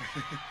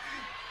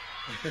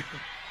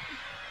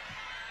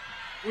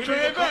 We need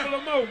a couple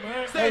of more,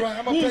 man. All right,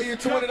 I'm gonna pay you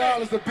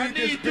 $20 to beat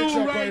this bitch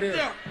up right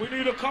there. We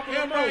need a couple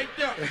of more. Right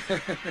there.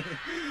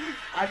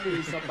 I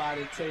need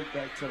somebody to take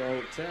back to the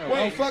hotel.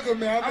 Don't fuck with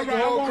me. I'll make the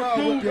whole crowd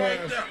whoop your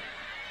ass.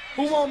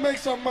 Who won't make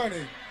some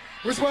money?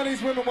 Which one of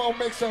these women won't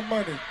make some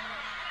money?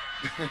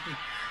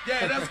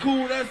 Yeah, that's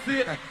cool. That's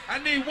it. I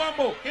need one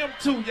more. Him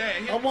too. Yeah,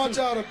 him I want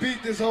y'all to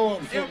beat this hoe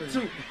up for him me.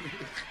 too.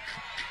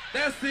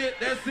 That's it.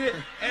 That's it.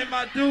 And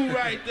my dude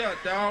right there,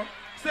 dog.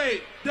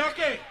 Say,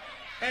 Ducky.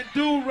 And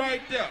dude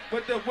right there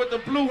with the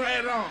blue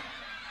hat on.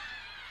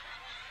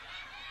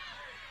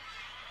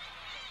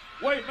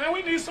 Wait, man,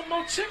 we need some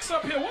more chicks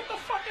up here. What the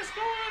fuck is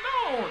going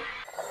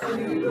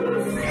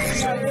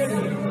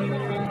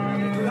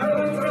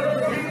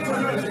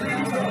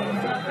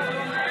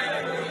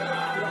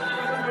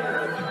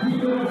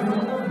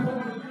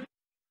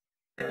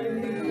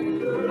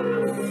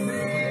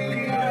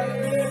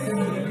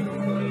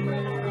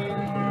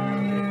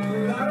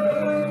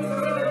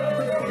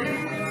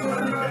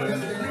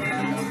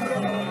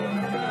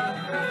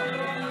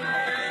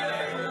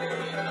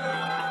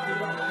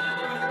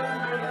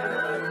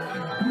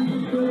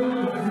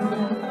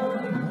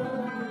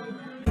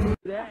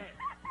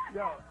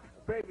Yo,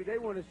 baby, they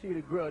want to see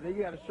the grill. They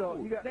gotta show.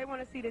 They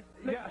want to see the.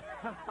 Yeah.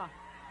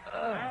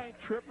 I ain't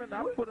tripping.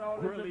 I put all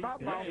this in my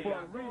mouth for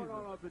a reason.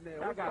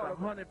 I got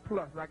 100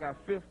 plus. I got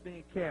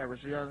 15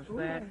 carats. You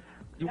understand?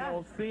 You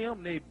won't see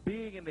them. They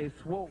big and they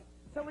swole.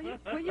 So when you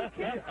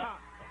kiss,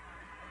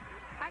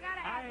 I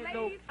gotta ask,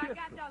 ladies. I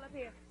got y'all up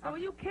here. So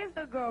when you kiss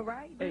the girl,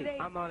 right? Hey,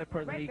 I'm the only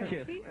person he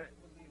kissed.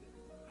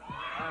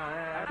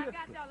 I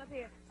got y'all up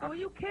here. So when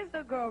you kiss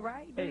the girl,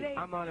 right? Hey,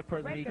 I'm the only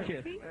person he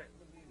kissed.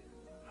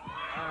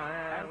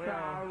 That's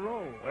how I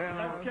roll.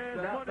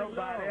 That's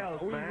nobody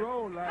else, man. We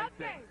roll like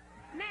that.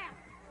 Now.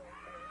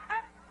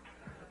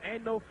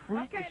 Ain't no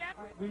freak. Okay,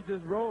 we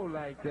just roll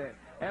like that.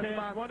 That's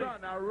my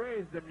son. I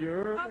raised him. You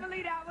heard? I'm gonna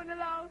leave that one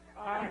alone.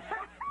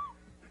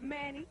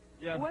 Manny.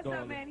 Yes, what's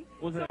darling. up, Manny?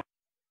 What's up?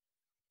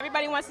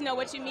 Everybody wants to know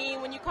what you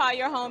mean when you call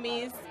your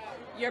homies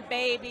your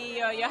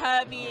baby or your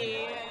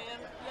hubby,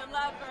 your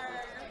lover.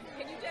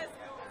 Can you just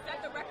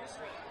set the record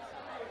straight?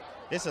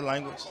 It's a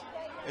language.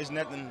 It's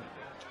nothing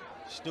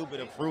stupid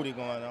or fruity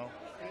going on.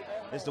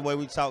 It's the way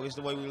we talk. It's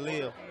the way we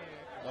live.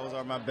 Those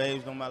are my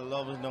babes, no my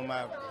lovers, no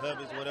my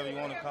hubbies, whatever you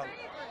want to call it.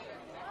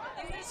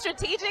 Is it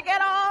strategic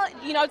at all,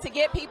 you know, to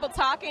get people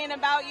talking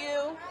about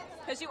you?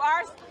 Because you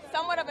are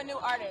somewhat of a new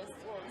artist.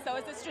 So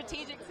is it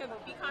strategic to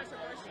be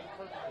controversial?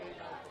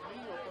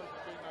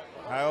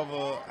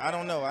 However, I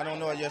don't know. I don't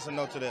know a yes or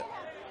no to that.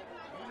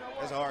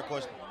 That's a hard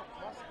question.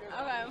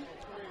 Okay.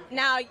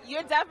 Now,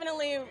 you're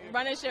definitely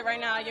running shit right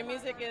now. Your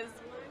music is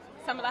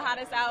some of the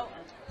hottest out.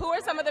 Who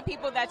are some of the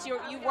people that you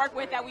work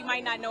with that we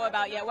might not know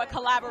about yet? What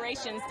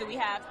collaborations do we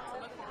have to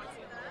look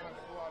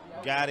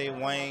forward to? Gotti,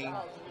 Wayne,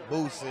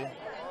 Boosie,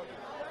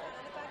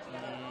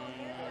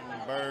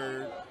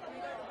 Bird.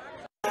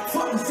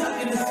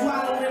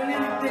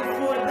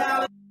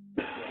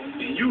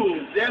 You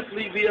will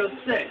definitely be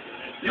upset.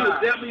 You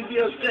will definitely be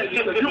upset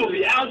because you will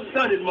be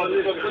outstunned,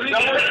 motherfucker.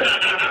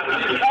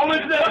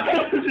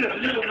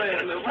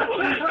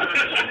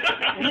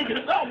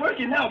 Nigga, start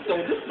working out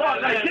though. Just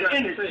start like get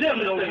in the gym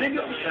though,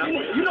 nigga.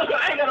 You know something?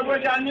 I ain't gotta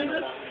work out, nigga.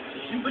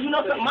 But you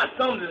know something? My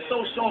thumbs are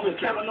so strong from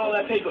counting all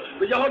that paper.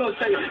 But yo, hold on,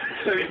 tell you.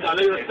 Now,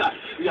 let's stop.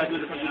 We gotta do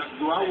this.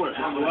 Do our work.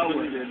 Do our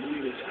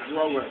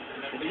work.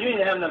 If you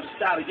ain't have enough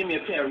style to give me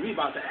a pair of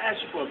Reeboks, I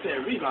asked you for a pair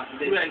of Reeboks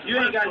today. You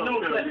ain't got no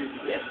class.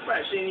 Yes,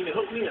 fresh. You ain't even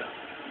hooked me up.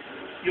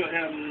 You don't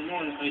have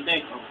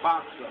anything a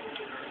boxer.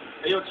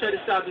 Hey, yo, check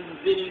this out. This is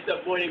Diddy. It's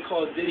that boy they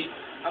call Diddy.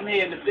 I'm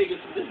here in the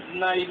biggest. This is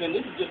not even.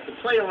 This is just the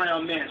play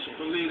around mansion.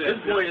 Believe that.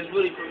 This boy is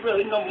really for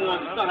real. He's number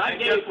one stunner. I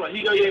gave it for.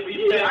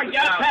 I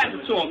got past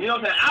it to him. You know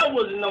what I'm saying? I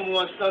was the number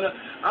one stunner.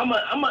 I'm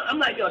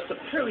like a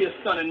superior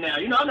stunner now.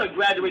 You know, I'm gonna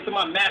graduate to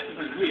my master's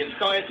degree in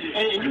stunning.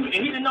 And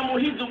he's the number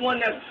one. He's the one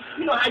that's.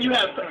 You know how you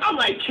have. I'm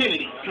like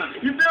Kennedy.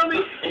 You feel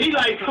me? He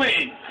like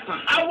Clinton.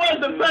 I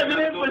was the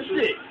president for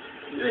shit.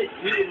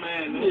 Yeah,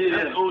 man.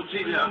 That's OG.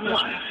 I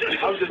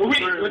was just but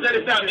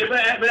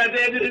at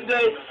the end of the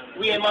day,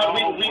 we in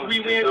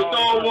the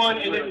Star One,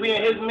 and we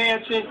in his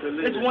mansion.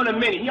 It's one of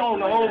many. He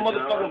owned the whole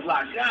motherfucking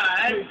block.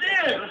 God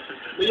damn.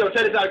 But yo,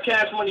 check this out,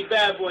 Cash Money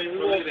Bad Boy. We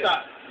won't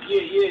stop.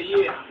 Yeah.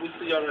 We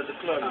see y'all at the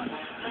club.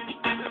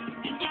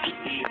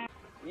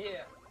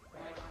 Yeah.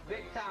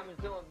 Big Time is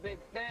doing big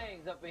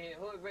things up in here.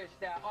 Hood Rich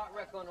Style, Art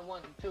Rec on the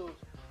ones and twos.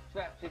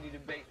 Trap City, the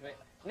basement.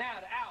 Now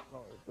the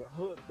outlaw. The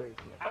hood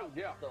basement.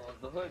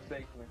 The hood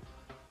basement.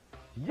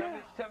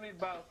 Yeah. Tell me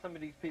about some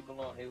of these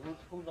people on here.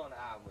 Who's on the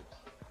album with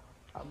you?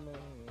 I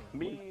mean,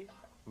 me,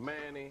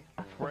 Manny,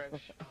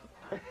 Fresh,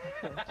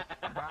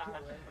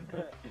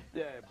 Byron.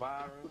 Yeah,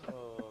 Byron.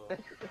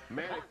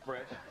 Manny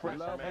Fresh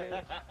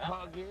Man.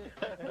 Hugging.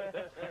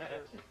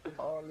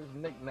 All his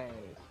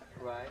nicknames.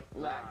 Right.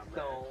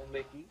 Blackstone,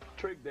 Mickey.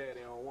 Trick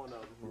Daddy on one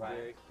of them.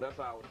 Right. That's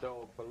our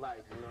dog for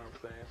life, you know what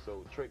I'm saying?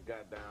 So Trick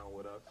got down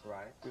with us.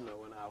 Right. You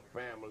know, in our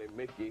family,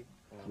 Mickey,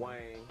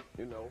 Wayne,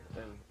 you know,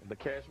 and the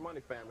Cash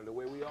Money family, the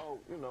way we all,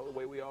 you know, the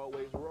way we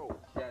always roll.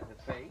 Jazzy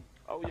Faye.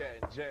 Oh yeah,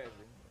 and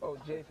Jazzy. Oh,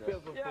 Jay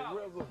Fizzle for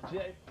Rizzle.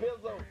 Jay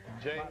Fizzle.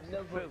 Jay My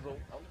nizzle. Fizzle.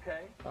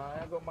 Okay.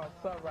 I got my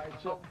son right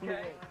here.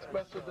 Okay.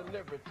 Special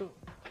delivery too.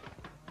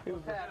 He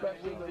was a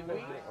special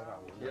delivery.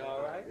 You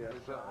all right? Yes,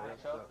 sir. Yes,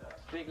 sir.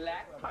 Big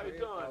Lack. How you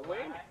doing,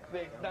 Wayne?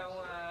 Big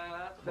Stone.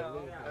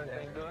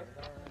 Everything good?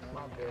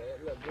 My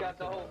bad. Look, Got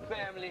the whole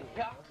family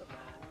here.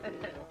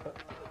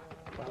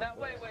 Now,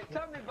 wait.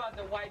 Tell me about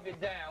the wipe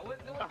it down.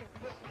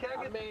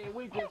 I mean,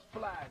 we just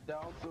fly,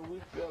 dog, so we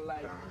feel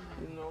like,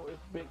 you know,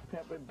 it's big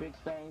pepper, big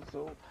thing,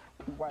 so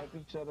we wipe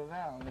each other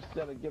down.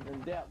 Instead of giving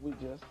that, we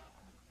just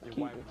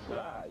keep it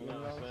fly, you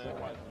know what I'm saying?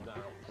 Wipe them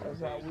down. That's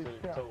how we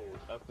feel.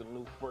 That's the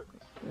new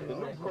the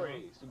new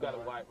craze. You gotta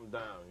wipe them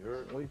down, you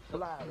heard? We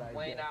fly like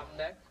Wayne that. out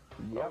next.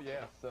 Yep. Oh,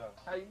 yeah, sir.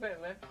 How you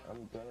been, man?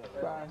 I'm done.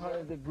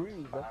 500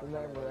 degrees, that's the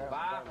name of that.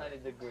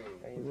 500 degrees.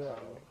 Yeah.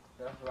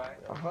 That's right.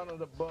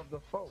 100 above the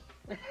folk.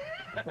 Just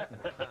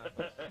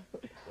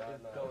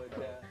go it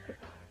down.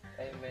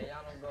 Hey, man,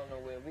 y'all don't go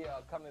nowhere. We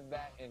are coming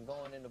back and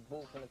going in the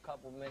booth in a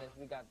couple minutes.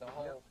 We got the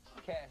whole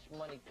Cash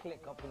Money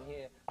clique up in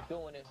here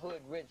doing it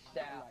hood rich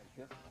style.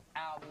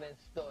 Album and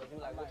stores. You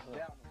like which one?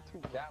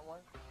 That one?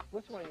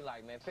 Which one you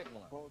like, man? Pick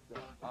one.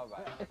 All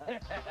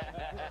right.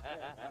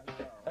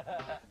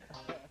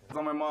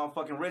 On my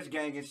motherfucking rich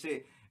gang and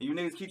shit. And you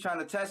niggas keep trying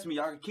to test me.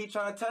 Y'all keep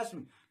trying to test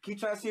me. Keep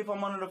trying to see if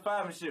I'm under the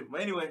 5 and shit.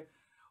 But anyway,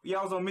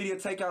 y'all was on Media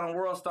Takeout on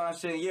World Star and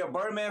shit. And yeah,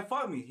 Birdman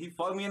fucked me. He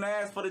fucked me in the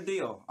ass for the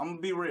deal. I'm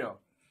gonna be real.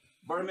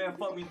 Birdman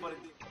fucked me for the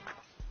deal.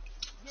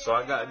 So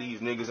I got these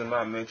niggas in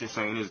my mention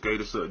saying this gay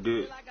to suck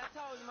dick.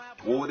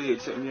 What would they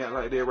check me out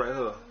like that right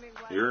here?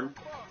 You hear me?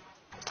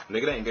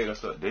 Nigga, they ain't gay to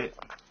suck dick.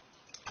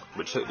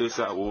 But check this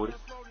out, Woody.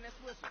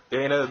 It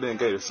ain't never been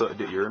gay to suck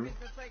dick, you hear me?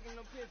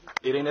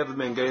 It ain't never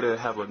been gay to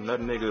have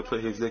another nigga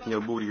put his dick in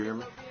your booty, you hear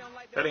me?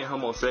 That ain't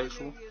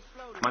homosexual.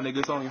 My nigga,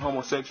 it's only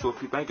homosexual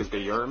if you think it's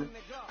gay, you hear me?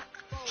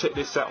 Check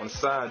this out on the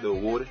side though,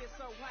 Woody.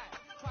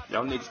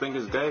 Y'all niggas think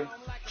it's gay?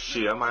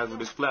 Shit, I might as well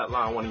just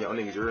flatline one of y'all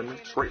niggas, you hear me?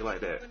 Straight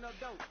like that.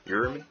 You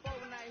hear me?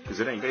 Cause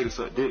it ain't gay to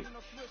suck dick.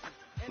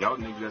 Y'all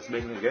niggas just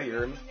making it gay, you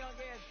hear me?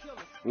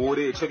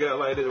 Woody, check it out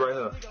like this right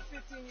here.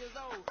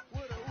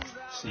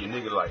 See, a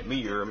nigga like me,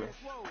 you hear me?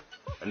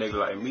 A nigga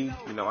like me,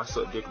 you know, I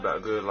suck dick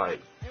about good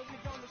like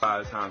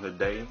 5 times a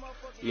day.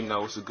 You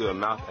know, it's a good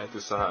mouth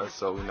exercise,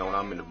 so, you know, when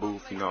I'm in the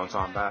booth, you know what I'm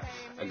talking about,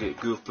 I get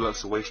good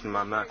fluctuation in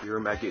my mouth, you hear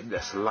me? I get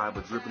that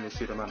saliva dripping and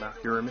shit in my mouth,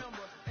 you hear me?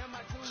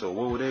 So,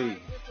 what would they?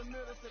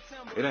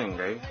 It ain't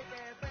gay.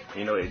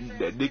 You know,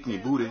 that dick in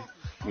your booty,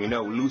 you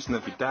know, loosen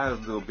up your thighs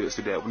a little bit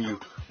so that when you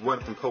run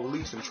from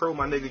police and troll,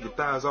 my nigga, your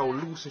thighs all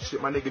loose and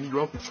shit, my nigga, you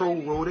run from troll,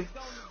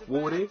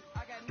 Woody?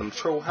 Them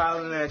troll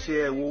hollering at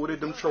you, Woody.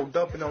 Them troll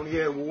dumping on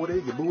you, Woody.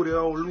 Your booty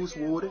all loose,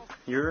 Woody.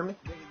 You hear me?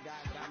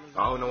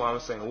 I don't know why I'm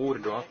saying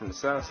Woody, though. I'm from the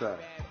south side.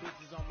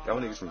 Y'all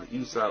niggas from the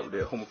east side with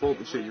that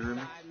homophobic shit, you hear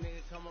me?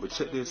 But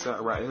check this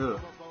out right here.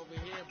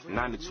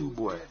 92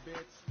 boy.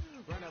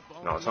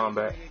 You know what I'm talking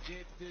about?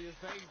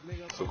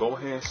 So go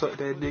ahead and suck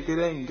that dick. It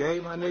ain't gay,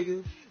 my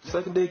nigga.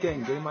 Suck a dick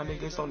ain't gay, my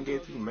nigga. It's only gay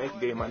if you make it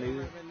gay, my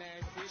nigga.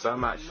 So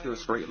I'm out here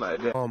straight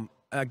like that.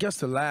 I guess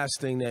the last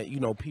thing that, you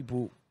know,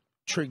 people,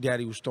 Trick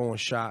Daddy was throwing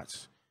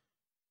shots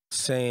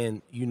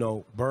saying, you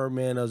know,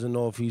 Birdman doesn't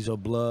know if he's a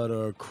blood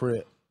or a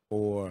crip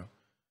or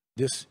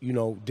this, you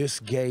know, this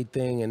gay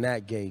thing and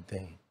that gay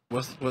thing.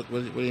 What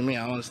do you mean?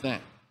 I don't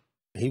understand.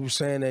 He was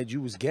saying that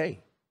you was gay.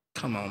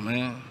 Come on,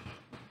 man.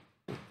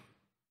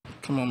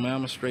 Come on, man.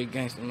 I'm a straight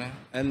gangster, man.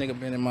 That nigga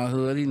been in my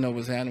hood. He know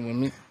what's happening with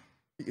me.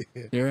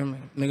 Yeah. You hear me?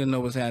 Nigga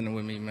know what's happening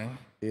with me, man.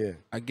 Yeah.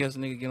 I guess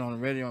nigga get on the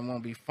radio and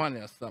won't be funny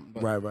or something,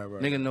 but right.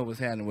 Nigga know what's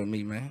happening with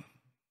me, man.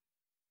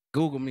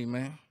 Google me,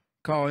 man.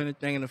 Call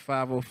anything in the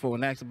 504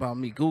 and ask about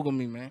me. Google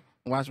me, man.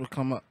 Watch what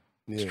come up.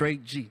 Yeah.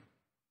 Straight G.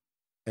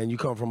 And you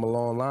come from a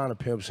long line of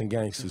pimps and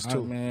gangsters,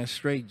 too. Man,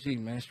 straight G,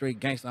 man. Straight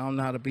gangster. I don't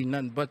know how to be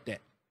nothing but that.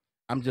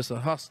 I'm just a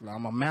hustler.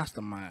 I'm a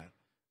mastermind.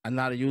 I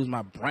know how to use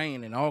my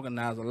brain and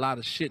organize a lot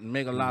of shit and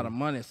make a lot of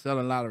money, sell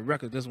a lot of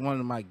records. That's one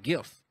of my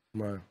gifts.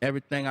 Right.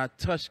 Everything I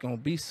touch gonna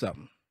be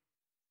something.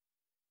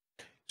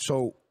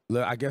 So,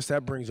 I guess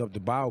that brings up the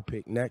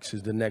biopic. Next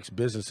is the next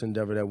business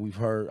endeavor that we've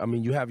heard. I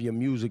mean, you have your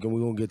music, and we're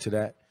going to get to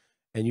that.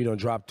 And you done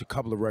dropped a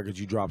couple of records.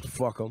 You dropped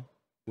Fuck 'Em,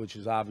 which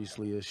is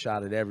obviously a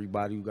shot at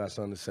everybody who got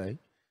something to say.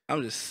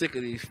 I'm just sick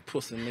of these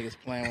pussy niggas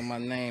playing with my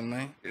name,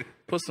 man.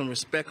 Put some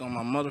respect on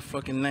my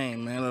motherfucking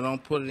name, man, or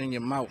don't put it in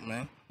your mouth,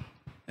 man.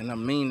 And I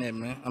mean that,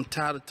 man. I'm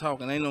tired of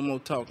talking. Ain't no more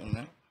talking,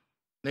 man.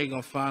 They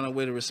gonna find a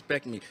way to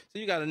respect me. So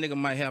you got a nigga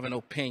might have an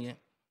opinion,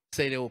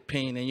 say their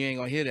opinion, and you ain't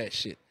gonna hear that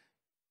shit.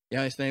 You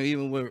understand?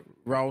 Even with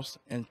Ross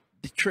and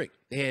the Trick,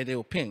 they had their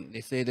opinion.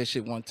 They said that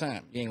shit one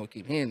time. You ain't gonna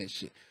keep hearing that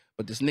shit.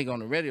 But this nigga on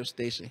the radio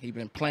station, he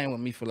been playing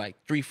with me for like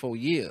 3-4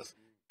 years,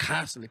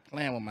 constantly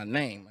playing with my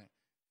name, man.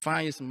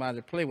 Find you somebody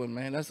to play with,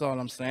 man. That's all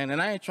I'm saying.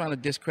 And I ain't trying to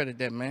discredit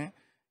that, man.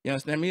 You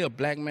understand me? A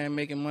black man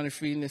making money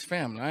feeding his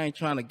family. I ain't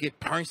trying to get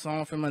perks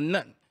off him or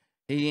nothing.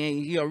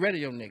 He a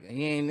radio nigga.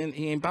 He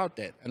ain't about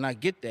that. And I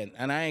get that.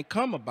 And I ain't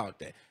come about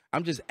that.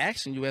 I'm just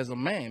asking you as a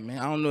man, man.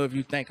 I don't know if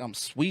you think I'm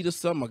sweet or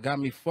something or got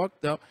me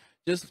fucked up.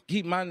 Just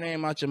keep my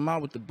name out your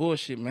mouth with the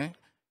bullshit, man.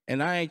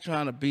 And I ain't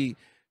trying to be,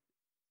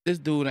 this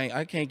dude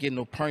I can't get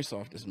no perks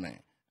off this man.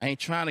 I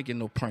ain't trying to get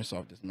no perks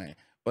off this man.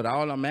 But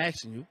all I'm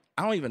asking you,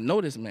 I don't even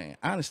know this man,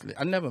 honestly.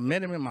 I never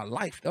met him in my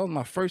life. That was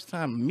my first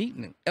time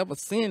meeting him, ever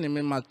seeing him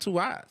in my 2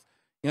 eyes.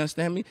 You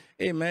understand me?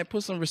 Hey, man,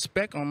 put some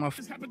respect on my...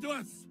 This happened to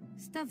us.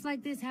 Stuff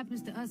like this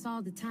happens to us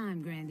all the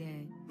time,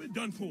 Granddad. We're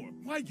done for.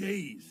 Why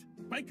gays?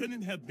 Why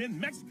couldn't it have been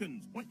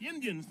Mexicans or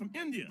Indians from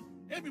India?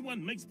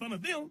 Everyone makes fun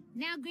of them.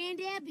 Now,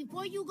 Granddad,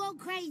 before you go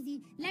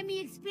crazy, let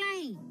me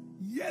explain.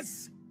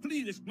 Yes.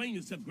 Please explain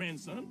yourself,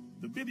 grandson.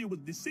 The video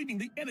was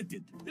deceivingly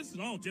edited. This is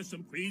all just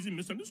some crazy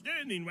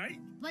misunderstanding, right?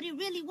 But it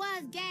really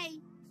was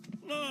gay.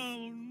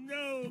 Oh,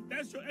 no.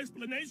 That's your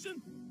explanation?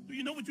 Do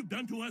you know what you've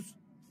done to us?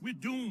 We're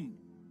doomed.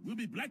 We'll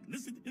be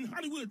blacklisted in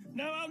Hollywood.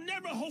 Now, I'll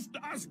never host the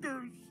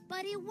Oscars.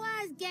 But it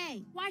was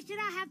gay. Why should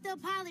I have to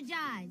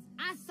apologize?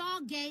 I saw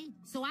gay,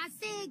 so I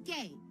said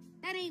gay.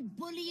 That ain't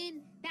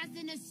bullying. That's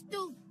an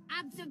astute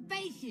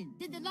observation.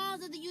 Did the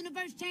laws of the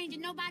universe change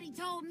and nobody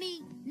told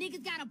me?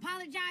 Niggas gotta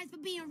apologize for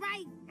being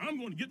right? I'm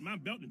going to get my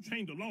belt and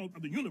change the laws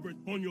of the universe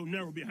on your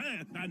narrow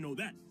behind. I know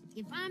that.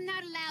 If I'm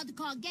not allowed to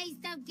call gay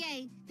stuff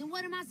gay, then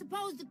what am I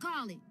supposed to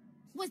call it?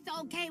 What's the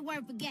okay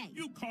word for gay?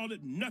 You call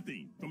it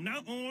nothing. From now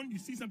on, you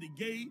see something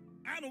gay,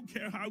 I don't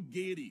care how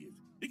gay it is.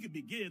 It could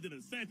be gayer than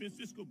a San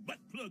Francisco butt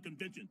plug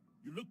convention.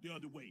 You look the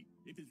other way.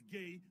 If it's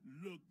gay,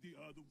 look the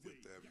other way.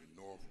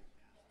 North.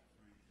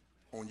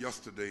 On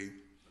yesterday,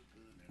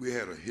 we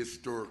had a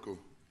historical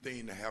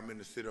thing that happened in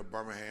the city of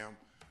Birmingham.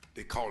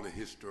 They call it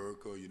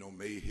historical, you know,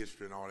 made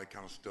history and all that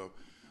kind of stuff.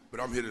 But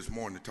I'm here this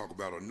morning to talk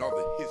about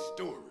another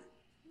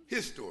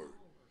his story.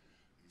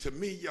 To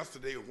me,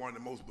 yesterday was one of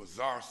the most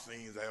bizarre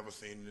scenes I ever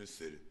seen in this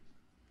city.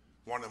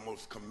 One of the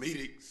most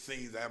comedic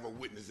scenes I ever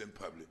witnessed in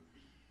public.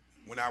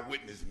 When I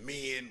witnessed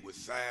men with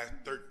size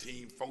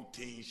 13,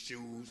 14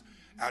 shoes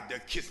out there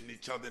kissing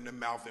each other in the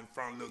mouth in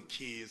front of little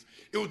kids.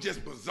 It was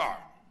just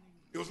bizarre.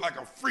 It was like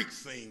a freak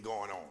scene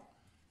going on.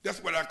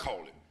 That's what I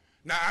call it.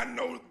 Now, I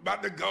know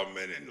about the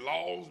government and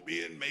laws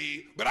being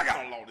made, but I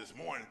got a law this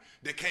morning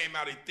that came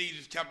out of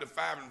Ephesians chapter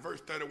 5 and verse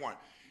 31.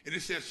 And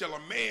it says, shall a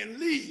man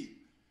leave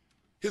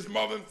his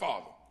mother and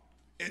father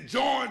and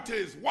join to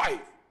his wife,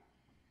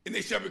 and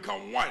they shall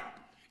become one.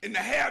 And to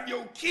have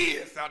your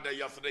kids out there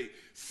yesterday,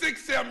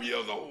 6, 7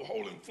 years old,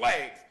 holding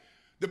flags,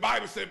 the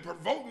Bible said,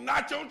 provoke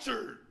not your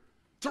children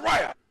to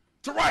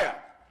riot.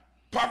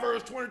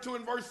 Proverbs 22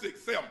 and verse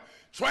 6, 7.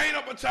 Train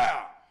up a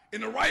child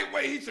in the right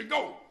way he should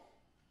go.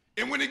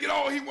 And when he get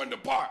old, he wouldn't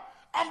depart.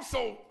 I'm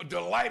so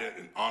delighted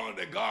and honored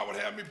that God would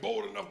have me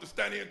bold enough to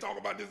stand here and talk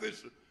about this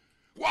issue.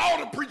 Well, all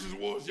the preachers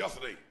was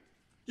yesterday.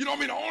 You know what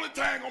I mean? The only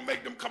time gonna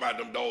make them come out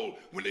them doors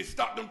when they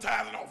stop them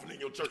tithes and offering in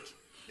your church.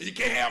 And you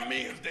can't have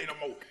Men's Day no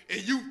more,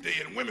 and Youth Day,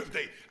 and Women's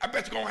Day. I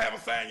bet you're gonna have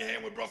a sign in your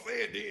hand with Brother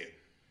Ed then.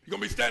 You're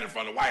gonna be standing in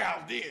front of the White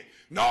House then.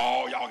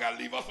 No, y'all gotta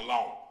leave us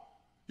alone.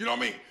 You know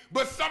what I mean?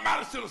 But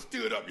somebody should have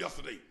stood up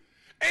yesterday.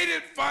 Ain't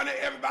it funny?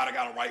 Everybody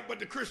got a right but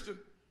the Christian.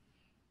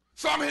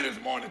 So I'm here this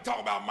morning to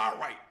talk about my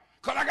right,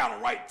 because I got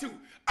a right too.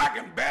 I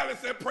can barely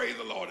say praise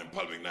the Lord in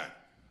public now.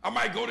 I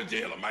might go to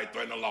jail. I might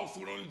threaten a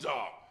lawsuit on the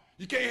job.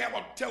 You can't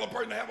tell a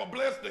person to have a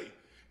blessed day.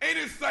 Ain't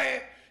it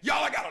sad?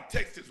 Y'all, I got a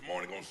text this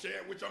morning, gonna share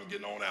it, which I'm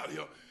getting on out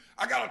here.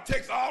 I got a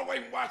text all the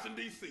way from Washington,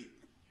 D.C.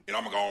 And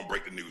I'm gonna go and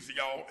break the news to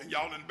y'all, and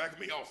y'all in the back of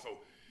me also.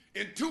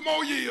 In 2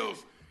 more years,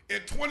 in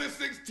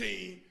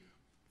 2016,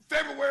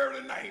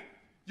 February the 9th,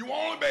 you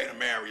only be able to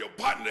marry your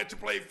partner that you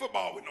play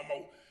football with no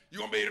more. You're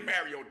gonna be able to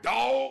marry your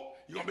dog,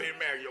 you're gonna be able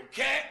to marry your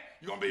cat,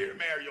 you're gonna be able to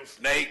marry your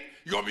snake,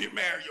 you're gonna be able to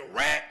marry your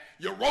rat,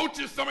 your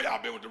roaches. Some of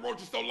y'all been with the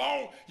roaches so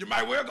long, you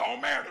might well go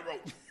and marry the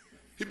roach.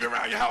 He been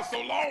around your house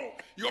so long,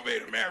 you're gonna be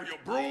able to marry your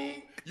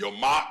broom, your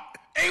mop.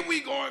 Ain't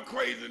we going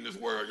crazy in this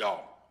world,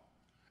 y'all?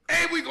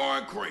 Ain't we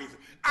going crazy?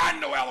 I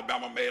know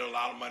Alabama made a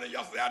lot of money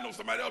yesterday. I know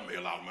somebody else made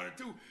a lot of money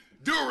too.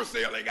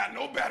 Duracell ain't got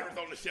no batteries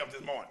on the shelf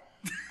this morning.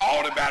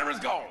 All the batteries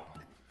gone.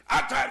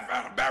 I tried to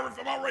find a battery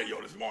for my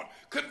radio this morning.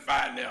 Couldn't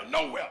find them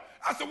nowhere.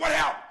 I said, what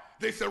happened?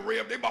 They said,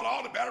 Rev, they bought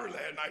all the batteries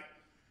last night.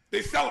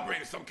 They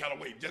celebrated some kind of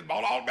way. Just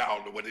bought all the batteries. I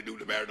don't know what they do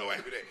with the batteries. Don't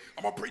ask me that.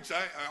 I'm a preacher.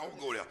 I don't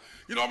go there.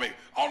 You know what I mean?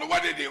 I don't know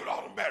what they did with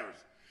all the batteries.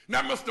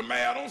 Now, Mr.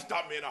 Mayor, don't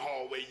stop me in the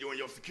hallway, you and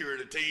your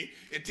security team,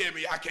 and tell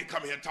me I can't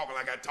come here talking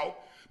like I talk,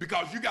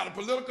 because you got a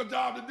political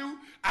job to do,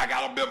 I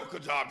got a biblical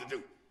job to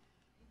do.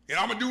 And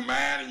I'm going to do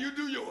mine and you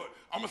do yours.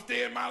 I'm going to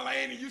stay in my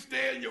lane and you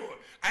stay in yours.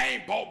 I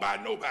ain't bought by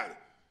nobody.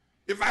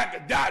 If I had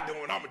to die doing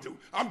what I'm going to do,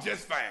 I'm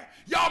just fine.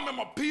 Y'all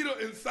remember Peter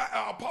and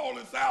Paul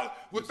and Silas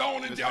were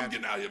thrown in jail? I'm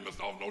getting out of here,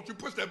 Mr. Off. Don't you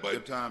push that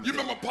button. You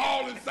remember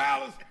Paul and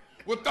Silas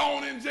were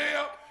thrown in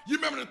jail? You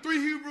remember the 3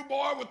 Hebrew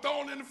boys were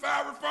thrown in the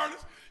fiery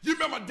furnace? You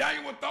remember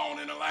Daniel was thrown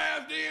in the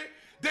lion's den?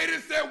 They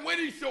didn't say when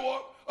he show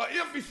up or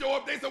if he show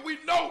up. They said we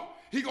know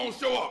he gonna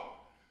show up.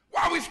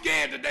 Why we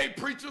scared today,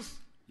 preachers?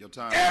 Your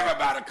time.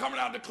 Everybody coming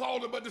out the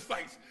closet but the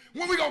saints.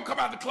 When we gonna come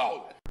out the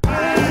closet?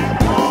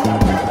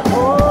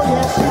 Oh,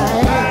 yes, I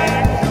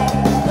am.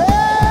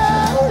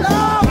 Oh,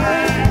 Lord.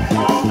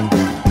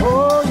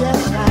 Oh,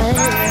 yes, I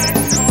am.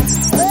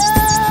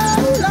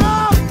 Oh,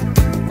 Lord.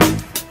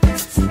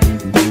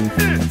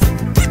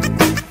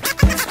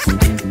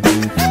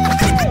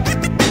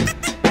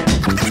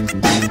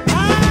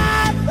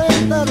 I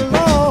thank the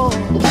Lord,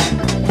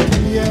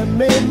 He has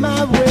made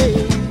my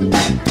way.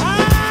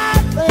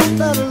 I thank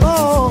the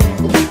Lord,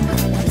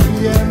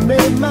 He has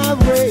made my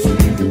way.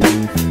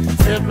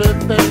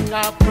 Everything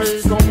I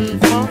pray gon' be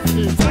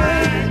funky.